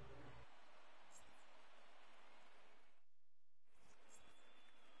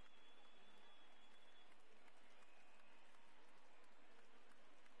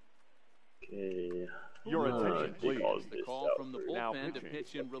 Okay. Your attention, please. The call from the bullpen to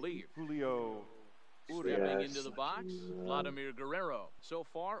pitch in relief. Julio Stepping into the box, Vladimir Guerrero. So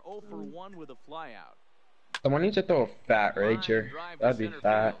far, 0 for 1 with a flyout. Someone needs to throw a fat rager. That'd be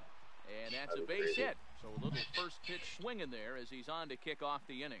fat. And that's a base hit. So a little first pitch swinging there as he's on to kick off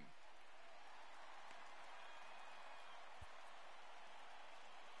the inning.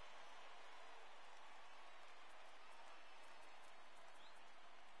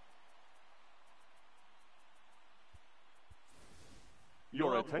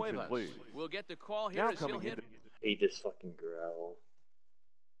 Your attention, please. We'll get the call here as he'll hit. I hate this fucking gravel.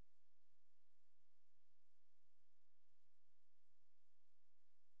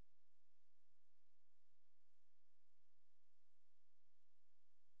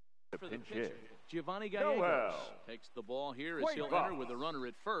 For the pitcher, Giovanni Gallegos takes the ball here as he'll enter with a runner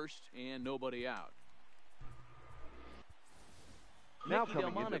at first and nobody out. Now Mickey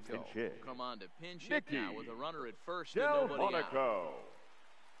coming in to pinch hit. Come on to pinch hit now with a runner at first and nobody out.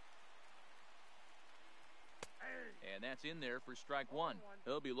 And that's in there for strike 1.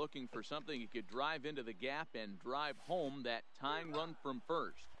 He'll be looking for something he could drive into the gap and drive home that tying run from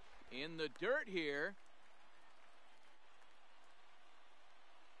first. In the dirt here.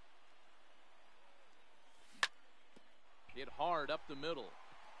 Hit hard up the middle.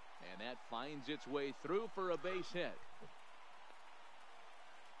 And that finds its way through for a base hit.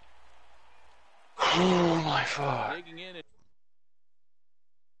 Oh my fuck. Digging in it.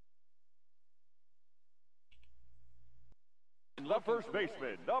 The first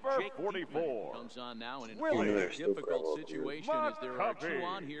baseman, number 44. Comes on now in a difficult situation as there are 2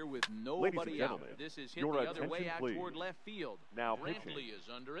 on here with nobody out. This is hit the other way out toward left field. Now Brantley is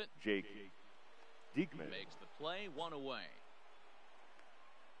under it. Jake Diekman makes the play, 1 away.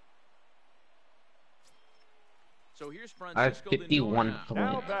 So here's Francisco. I have 51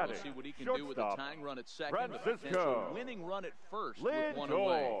 points. We'll see what he can do with a tying run at second. A potential winning run at first with 1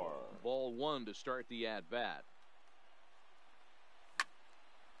 away. Ball 1 to start the at-bat.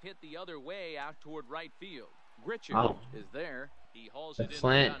 Hit the other way out toward right field. Gritcher is there. He hauls the it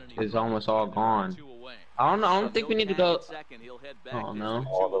Flint is almost all gone. I don't think we need to go. Oh no.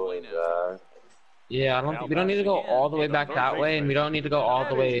 All the way back. Yeah, I don't think we don't need to go all the way back that way, and we don't need to go all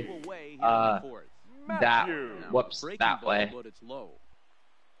the way that that way. But it's low.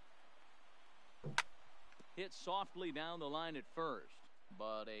 Hit softly down the line at first,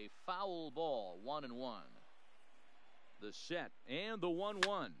 but a foul ball, 1-1. The set and the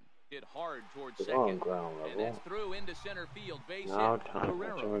 1-1. Hit hard towards It's second. on ground And level. that's through into center field. Base Now hit. time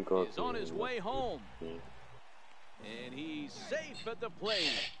Guerrero is on his way home. And he's safe at the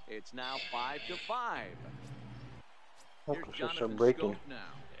plate. It's now 5-5. Here's Jonathan Schoop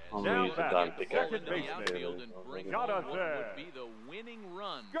now. Now back, Second baseman. Got us there. Would be the winning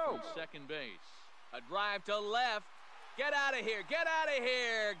run from second base. A drive to left. Get out of here. Get out of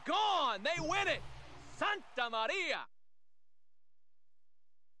here. Gone. They win it. Santa Maria.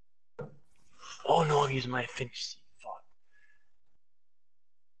 Oh no, I'm using my finish. Fuck.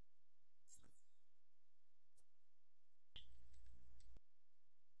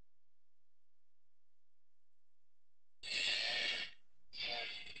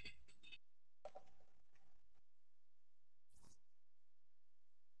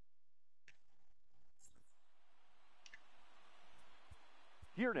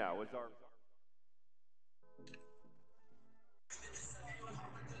 Here now is our...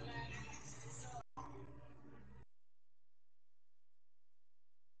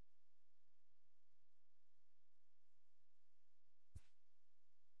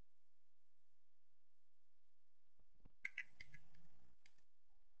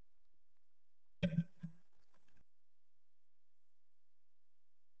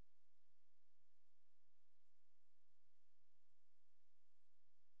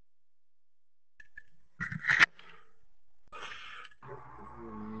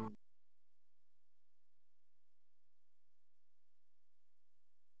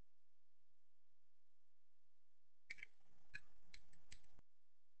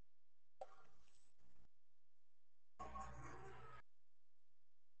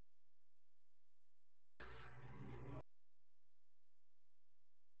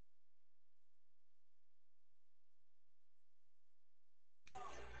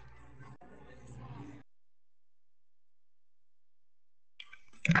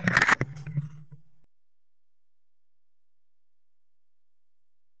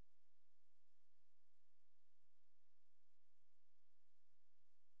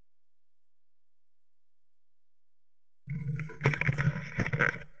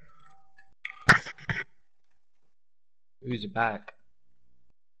 Who's back?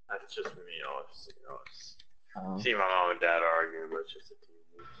 That's just me. See my mom and dad arguing, but it's just a team.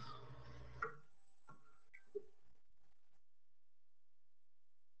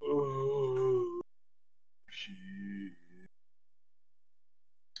 Oh, shit.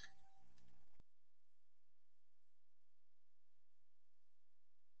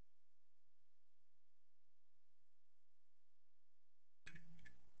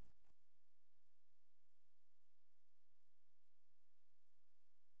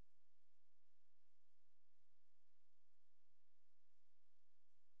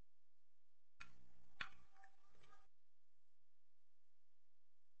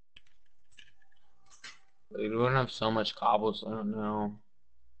 We don't have so much cobbles, I don't know.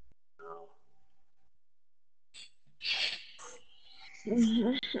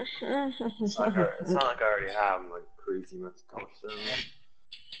 It's not like I already have like crazy amounts of cobblestone.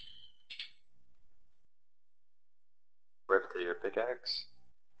 Rip to your pickaxe.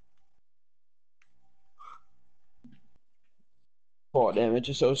 Fall damage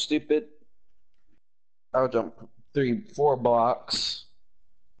is so stupid. I'll jump 4 blocks.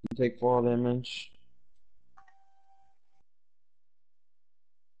 You take 4 damage.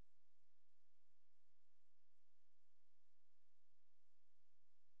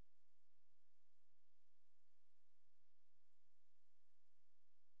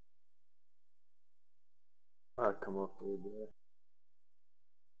 I'll come up a little bit.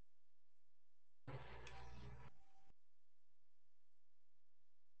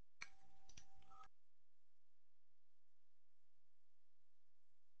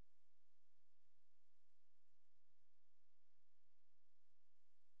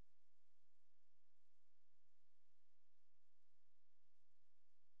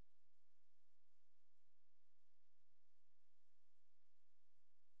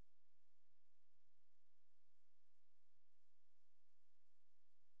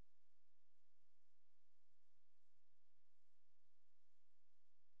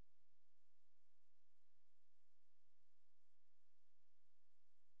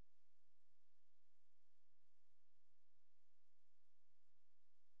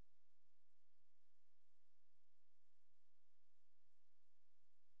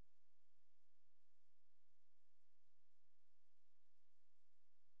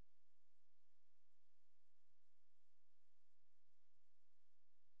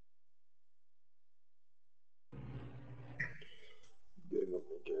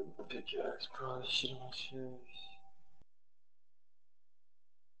 Pickaxe, probably shit on my shoes.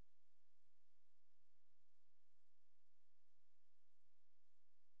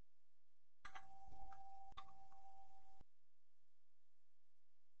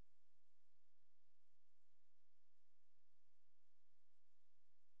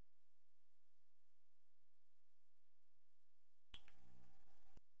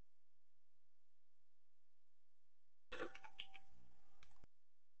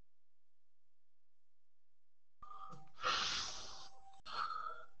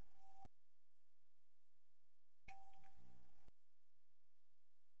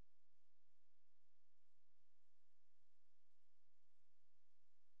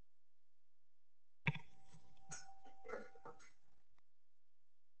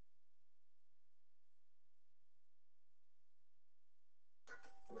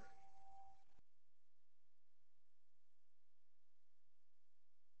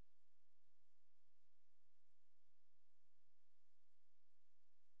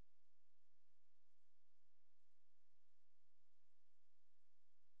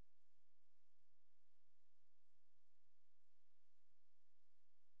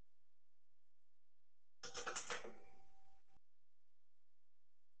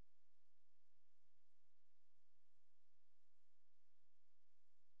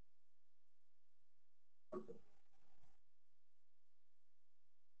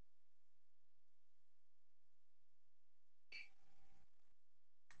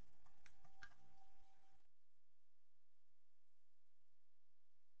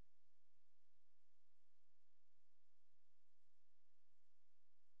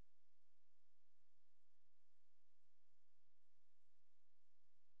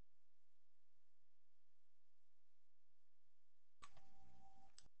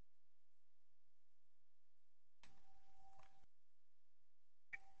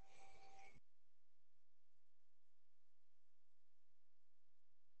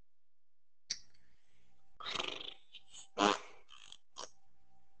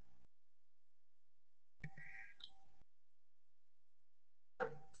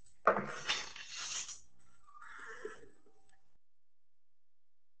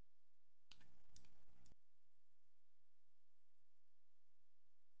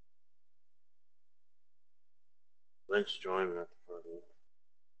 Lynch joined me at the party.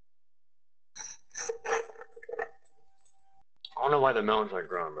 I don't know why the melons aren't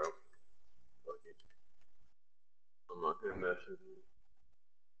growing, bro. I'm not gonna mess with you.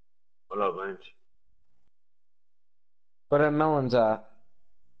 What up, Lynch? Where the melons at?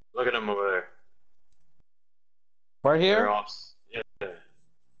 Look at them over there. Right here? They're off. Yeah.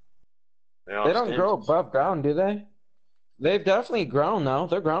 They don't grow above ground, do they? They've definitely grown, though.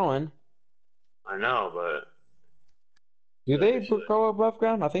 They're growing. I know, but... Do they grow above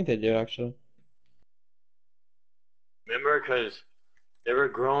ground? I think they do, actually. Remember, because they were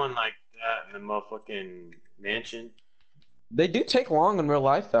growing like that in the motherfucking mansion? They do take long in real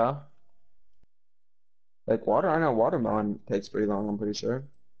life, though. Like I know watermelon takes pretty long, I'm pretty sure.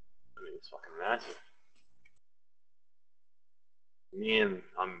 I mean, it's fucking massive. Me and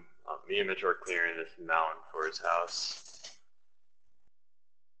Mitch are clearing this mountain for his house.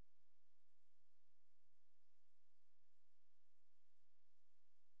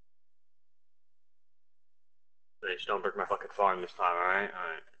 Bitch, don't break my fucking farm this time, alright?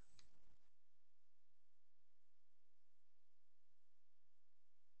 Alright.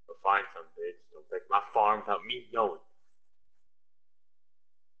 Go find some, bitch. Don't break my farm without me knowing.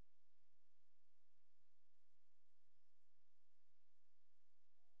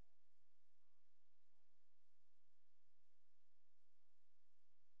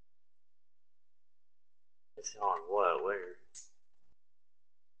 It's on what? Where?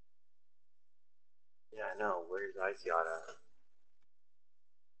 Yeah, I know. Where's Icy at?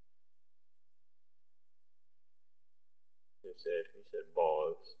 He said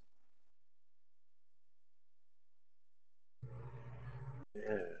balls.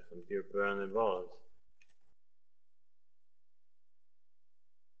 Yeah, some people put on their balls.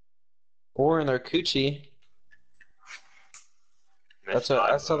 Or in their coochie. I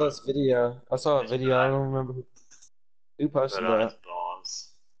saw this video. I saw a video. I don't remember who posted that.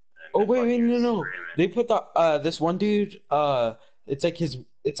 Oh wait, no. They put this one dude. It's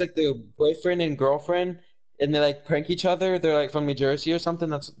like their boyfriend and girlfriend, and they like prank each other. They're like from New Jersey or something.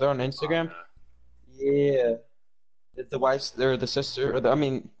 They're on Instagram. Yeah. The wife's or the sister, or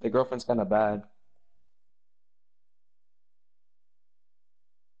the girlfriend's kind of bad.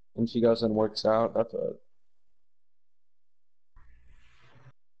 And she goes and works out. That's a.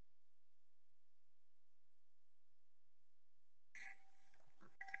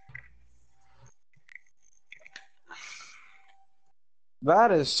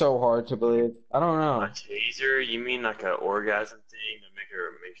 That is so hard to believe. I don't know. A taser? You mean like an orgasm thing to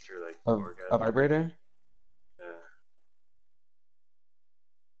make sure like orgasm? A vibrator? Yeah.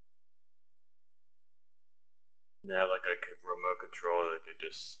 They have like a remote control that could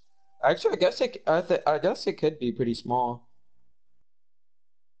just. Actually, I guess it could be pretty small.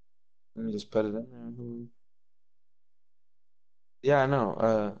 Let me just put it in there. Yeah, I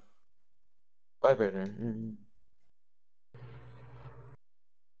know. Vibrator.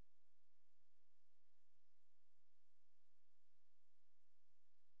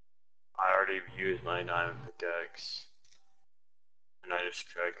 I already used my diamond pickaxe, and I just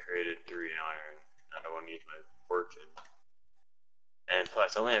created 3 iron. I don't want to use my fortune. And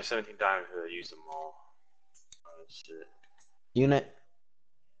plus, I only have 17 diamonds because I used them all. Oh shit. Unit.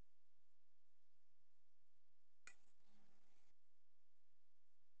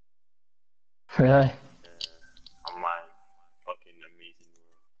 Really? On my fucking amazing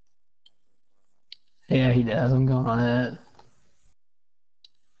world. Yeah, he does. I'm going on it.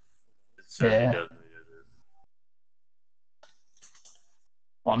 Yeah. He does.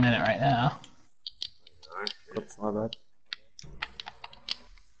 Well, I'm in it right now. Oops, my bad.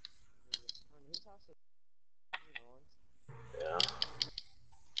 Yeah.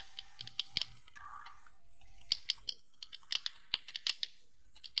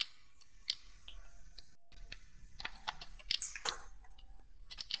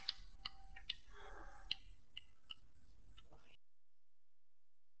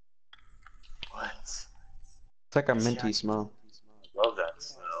 What? It's like a minty smell. I love that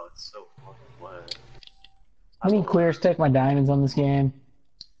smell. It's so fucking wet. How many clears take my diamonds on this game?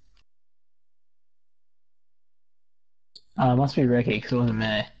 It must be Ricky, because it wasn't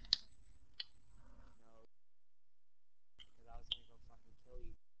me.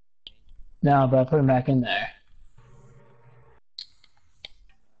 No, but I put him back in there.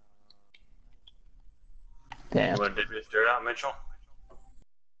 Damn. You want to dip this dirt out, Mitchell?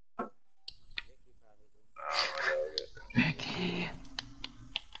 Ricky.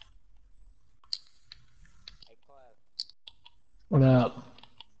 What up?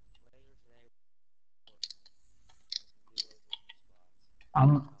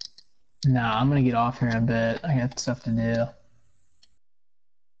 Nah, I'm gonna get off here in a bit. I got stuff to do.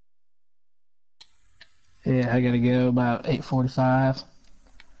 Yeah, I gotta go about 8:45.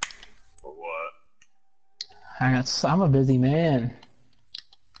 For what? I'm a busy man.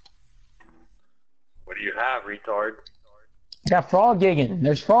 What do you have, retard? I got frog gigging.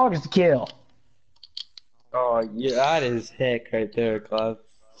 There's frogs to kill. Oh, yeah, that is hick right there, Clive.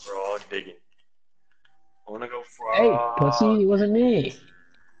 Frog digging. I wanna go Hey, frog. pussy, it wasn't me.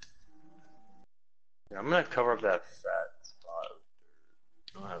 Yeah, I'm gonna cover up that fat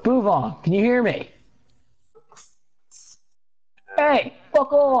spot. Move on. Can you hear me? Hey,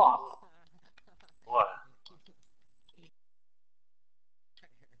 fuck off. What?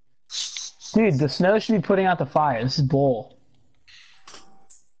 Dude, the snow should be putting out the fire. This is bull.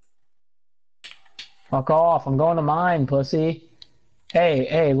 Fuck off. I'm going to mine, pussy.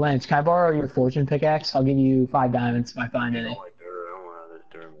 Hey, Lynch, can I borrow your fortune pickaxe? I'll give you 5 diamonds if I find any. I don't like dirt. I don't want this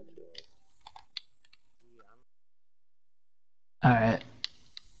dirt material. Alright.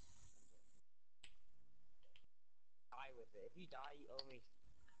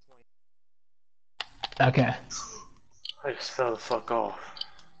 Okay. I just fell the fuck off.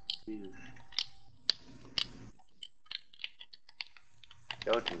 Jesus.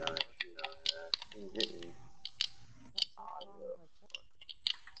 Go tonight. You hit me.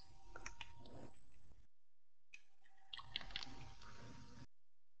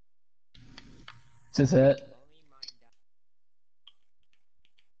 Is this it?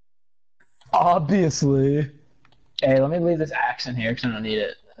 Obviously. Hey, let me leave this axe in here because I don't need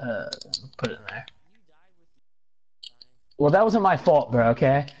it. Put it in there. Well, that wasn't my fault, bro,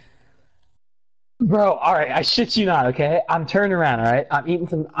 okay? Bro, alright, I shit you not, okay? I'm turning around, alright? I'm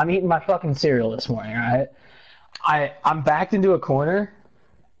eating my fucking cereal this morning, alright? I'm backed into a corner.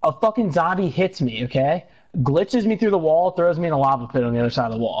 A fucking zombie hits me, okay? Glitches me through the wall, throws me in a lava pit on the other side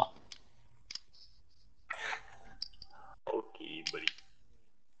of the wall. Okay, buddy.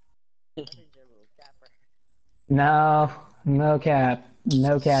 No cap.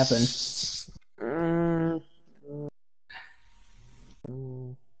 No capping.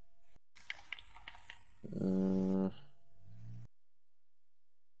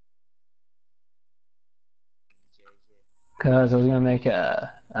 Cause I was gonna make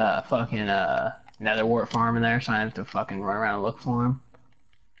a fucking nether wart farm in there, so I have to fucking run around and look for him.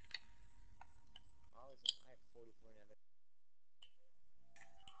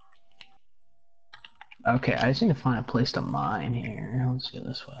 Okay, I just need to find a place to mine here. Let's go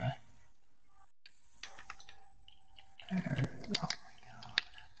this way. Oh.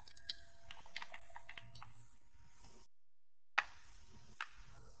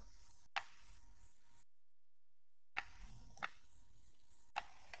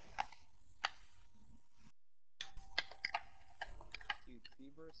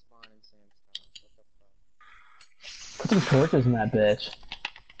 Put some torches in that bitch.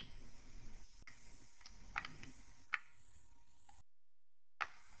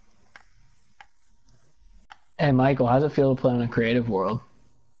 Hey Michael, how's it feel to play on a creative world?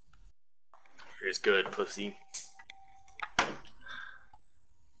 It's good, pussy.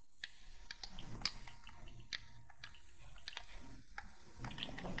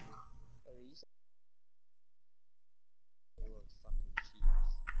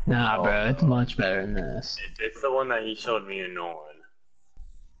 Nah, bro, it's much better than this. It's the one that he showed me in Nolan.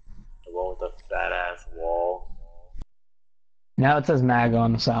 The one with the fat ass wall. Now it says MAGA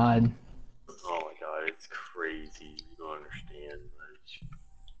on the side. Oh my god, it's crazy. You don't understand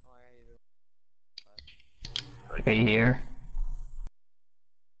much. A year.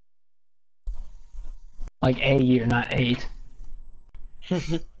 Like a year, not 8.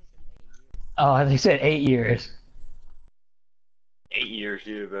 Oh, they said 8 years. 8 years,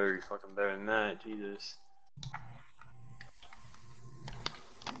 dude. Better be fucking better than that. Jesus.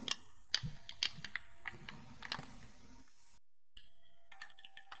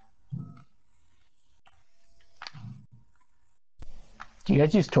 Do you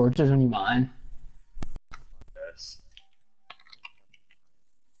guys use torches when you mine? Yes.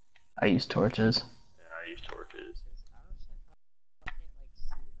 I use torches. Yeah, I use torches.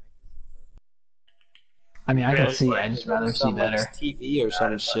 I mean, I can see. I just rather see better. TV or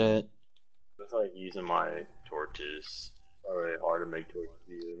some shit. It's like using my torches. It's really hard to make torches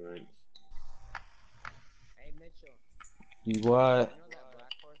either, right? Hey Mitchell. You what? You know that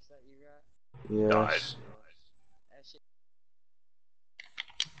black horse that you got? Yes.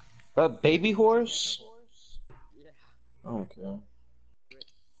 That baby horse? Yeah. Okay.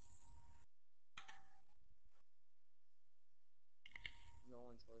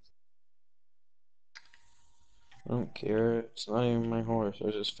 don't care. It's not even my horse.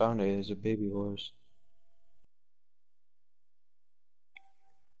 I just found it as a baby horse.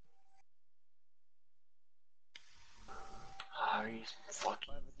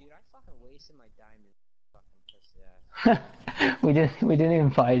 Dude, I fucking wasted my diamond. Fucking pussy ass. we didn't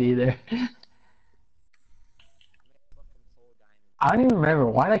even fight either. I don't even remember.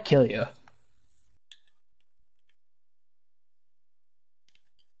 Why'd I kill you?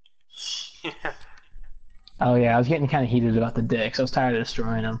 Oh yeah, I was getting kind of heated about the dicks. I was tired of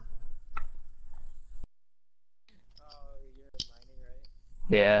destroying them. Oh, you're mining, right?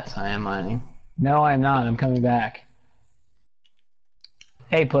 Yes, I am mining. No, I'm not. I'm coming back.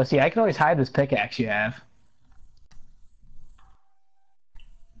 Hey, pussy, I can always hide this pickaxe you have.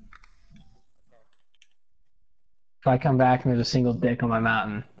 If I come back and there's a single dick on my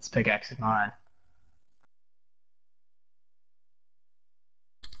mountain, this pickaxe is mine.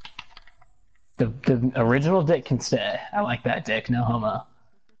 The original dick can stay. I like that dick, no homo.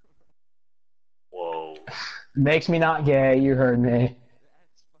 Whoa. Makes me not gay, you heard me.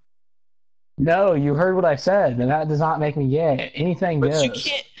 No, you heard what I said, and that does not make me gay. Anything But goes. you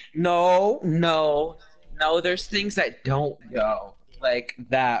can't. No. There's things that don't go like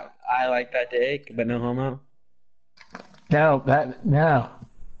that. I like that dick, but no homo. No.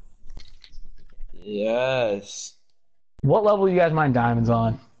 Yes. What level you guys mine diamonds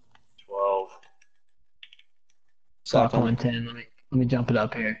on? 12. Fuck, I'm 7. on 10. Let me jump it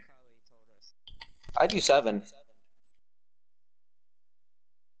up here. I do 7.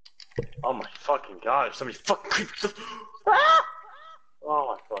 Oh my fucking god, somebody fucking creeped the...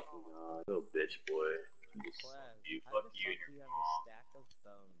 Oh my fucking god, little bitch boy. Fuck you and your mom.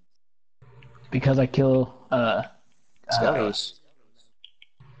 Because I kill Skellies.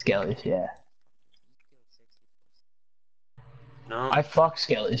 Skellies, yeah. No. I fuck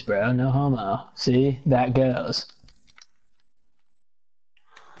Skellies, bro. No homo. See? That goes.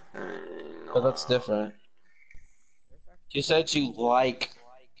 But that's different. You said you like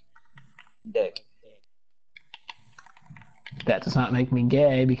dick. That does not make me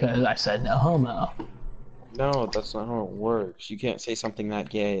gay because I said no homo. No, that's not how it works. You can't say something that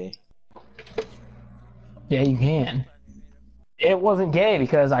gay. Yeah, you can. It wasn't gay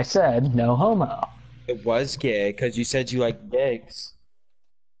because I said no homo. It was gay because you said you like dicks.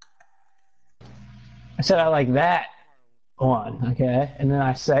 I said I like that one, okay? And then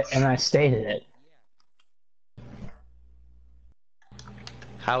I stated it.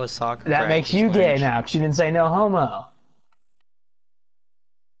 How is soccer? That makes you gay now because you didn't say no homo.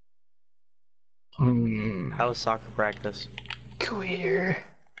 How is soccer practice? Queer.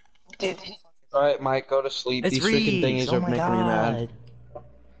 Alright, Mike, go to sleep. These freaking things are making me mad.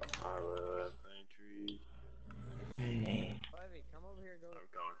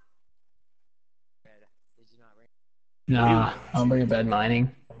 Nah, I'll bring a bed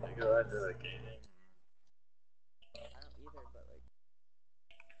mining.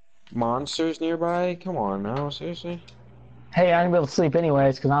 Monsters nearby? Come on now, seriously? Hey, I'm gonna be able to sleep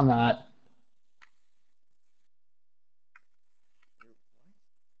anyways because I'm not.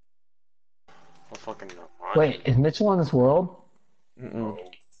 Wait, is Mitchell in this world? Mm-mm.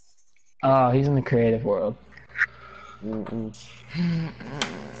 Oh, he's in the creative world. Mm-mm.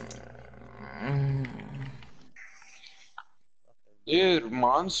 Dude,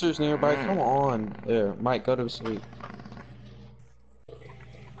 monsters nearby, come on. There, Mike, go to sleep.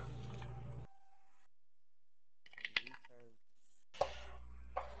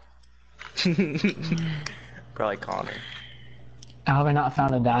 Probably Connor. How have I not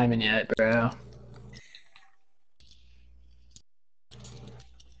found a diamond yet, bro?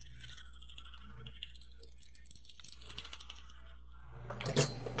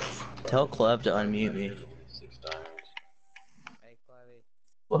 Tell Clev to unmute me.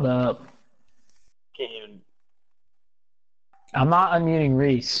 What up? Can't even... I'm not unmuting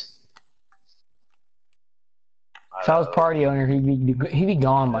Reese. If I was party owner, he'd be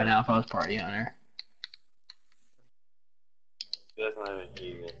gone by now if I was party owner. That's not even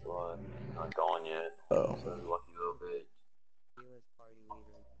eating it, so I'm not gone yet. Oh. So lucky little bitch.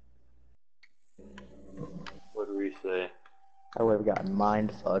 What do we say? I would have gotten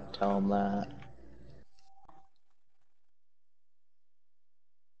mind fucked. Tell him that.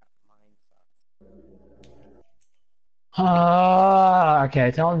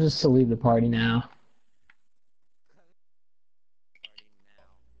 Okay, tell him just to leave the party now.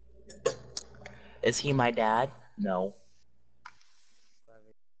 Is he my dad? No.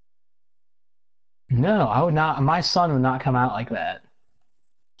 No, I would not. My son would not come out like that.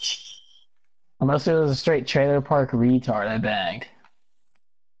 Unless it was a straight trailer park retard I banged.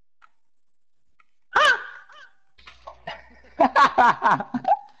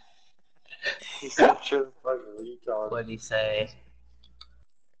 He's such a fucking retard. What'd he say?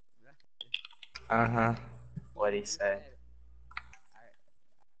 Uh-huh. What'd he say?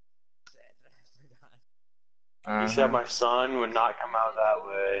 He said my son would not come out that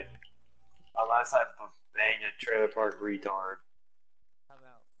way unless I bang a trailer park retard. Come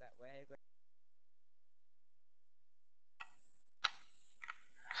out that way.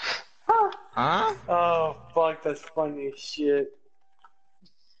 Huh? Oh, fuck, that's funny as shit.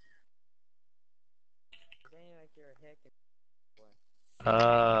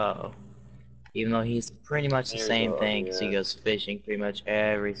 Oh. Even though he's pretty much the same thing, because he yeah. goes fishing pretty much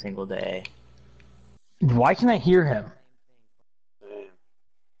every single day. Why can I hear him?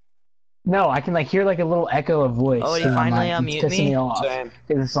 No, I can like hear like a little echo of voice. Oh, did he finally unmute pissing me off. Same.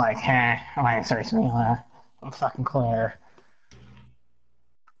 It's like, I'm sorry, I'm fucking Claire.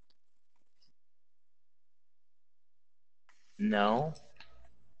 No.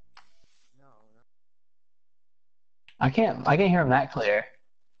 I can't hear him that clear.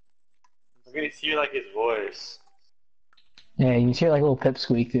 I'm gonna hear like his voice. Yeah, you can hear like a little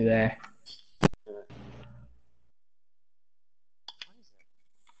pipsqueak through there.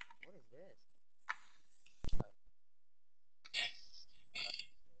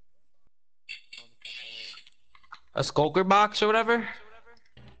 A skulker box or whatever?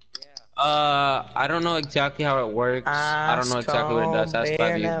 I don't know exactly how it works. I don't know exactly what it does. That's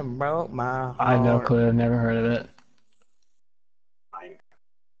by you. I have no clue. I've never heard of it.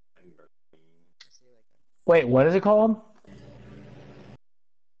 Wait, what is it called?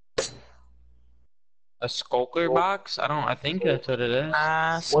 A skulker box? I think that's what it is.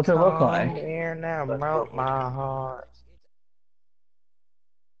 What's it look like?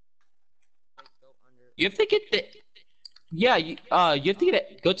 You have to get the... Yeah, you have to get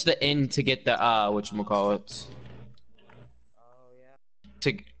it. Go to the end to get the whatchamacallit.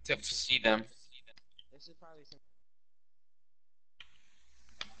 To see them.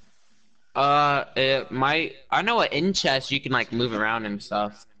 It might. I know an in chest you can like move around and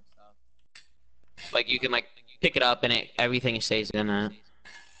stuff. Like you can like pick it up and everything stays in it.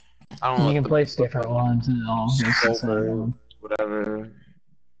 I don't know. You can place different ones and all. Whatever.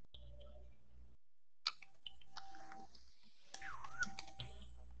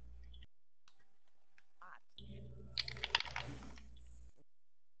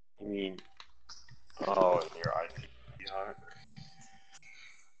 I mean, oh, your eyes.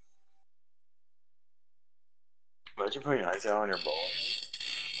 Imagine putting ice out on your balls.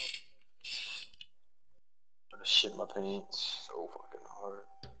 I'm gonna shit my pants so fucking hard.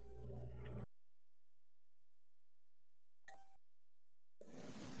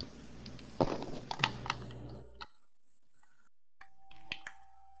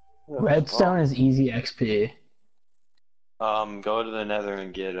 Redstone is easy XP. Go to the Nether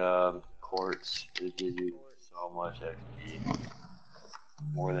and get quartz. It gives you so much XP,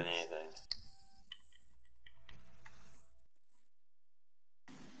 more than anything.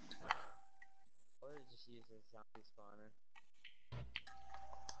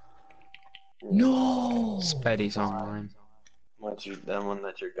 No. Speddy's online. What's that one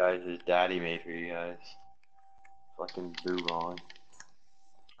that your guys' daddy made for you guys? Fucking Boogon.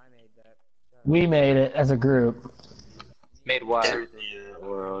 We made it as a group. Made what? Everything in the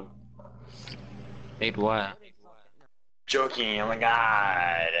world. Made what? Joking, oh my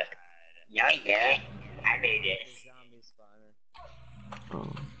god. Yeah, I made it.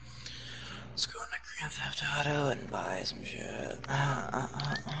 Oh. Let's go into Grand Theft Auto and buy some shit. Yeah,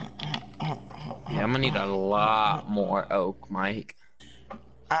 I'm gonna need a lot more oak, Mike.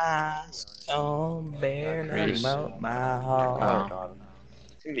 I so bare about my heart.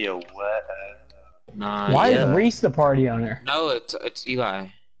 It's gonna be a wet. Nah, Why is Reese the party owner? No, it's Eli.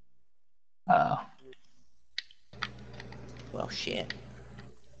 Oh. Well, shit.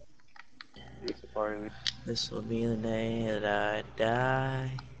 This will be the day that I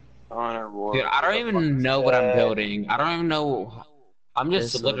die. Dude, I don't even know what I'm building. I don't even know. I'm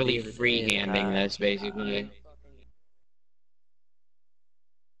just literally freehanding this, basically.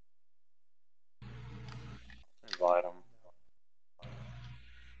 Invite him.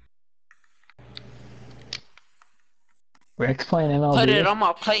 Rick's playing MLB. Put it on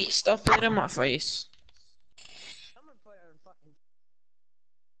my plate. Stuff it in my face.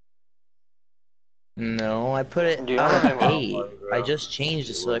 No, I put it on 8. I just changed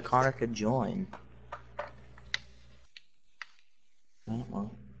it so that Connor could join.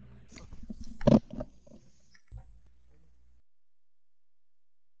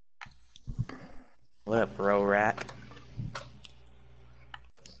 What up, bro rat?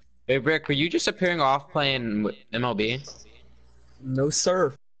 Hey, Rick, were you just appearing off playing MLB? No,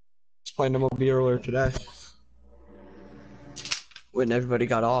 sir. Just playing MLB earlier today. When everybody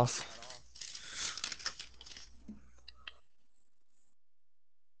got off.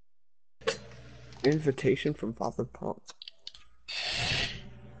 Invitation from Father Ponce.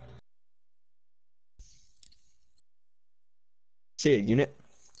 See a unit.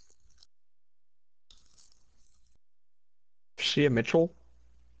 See a Mitchell.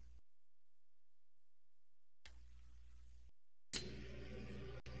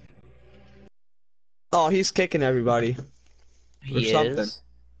 Oh, he's kicking everybody. Or something.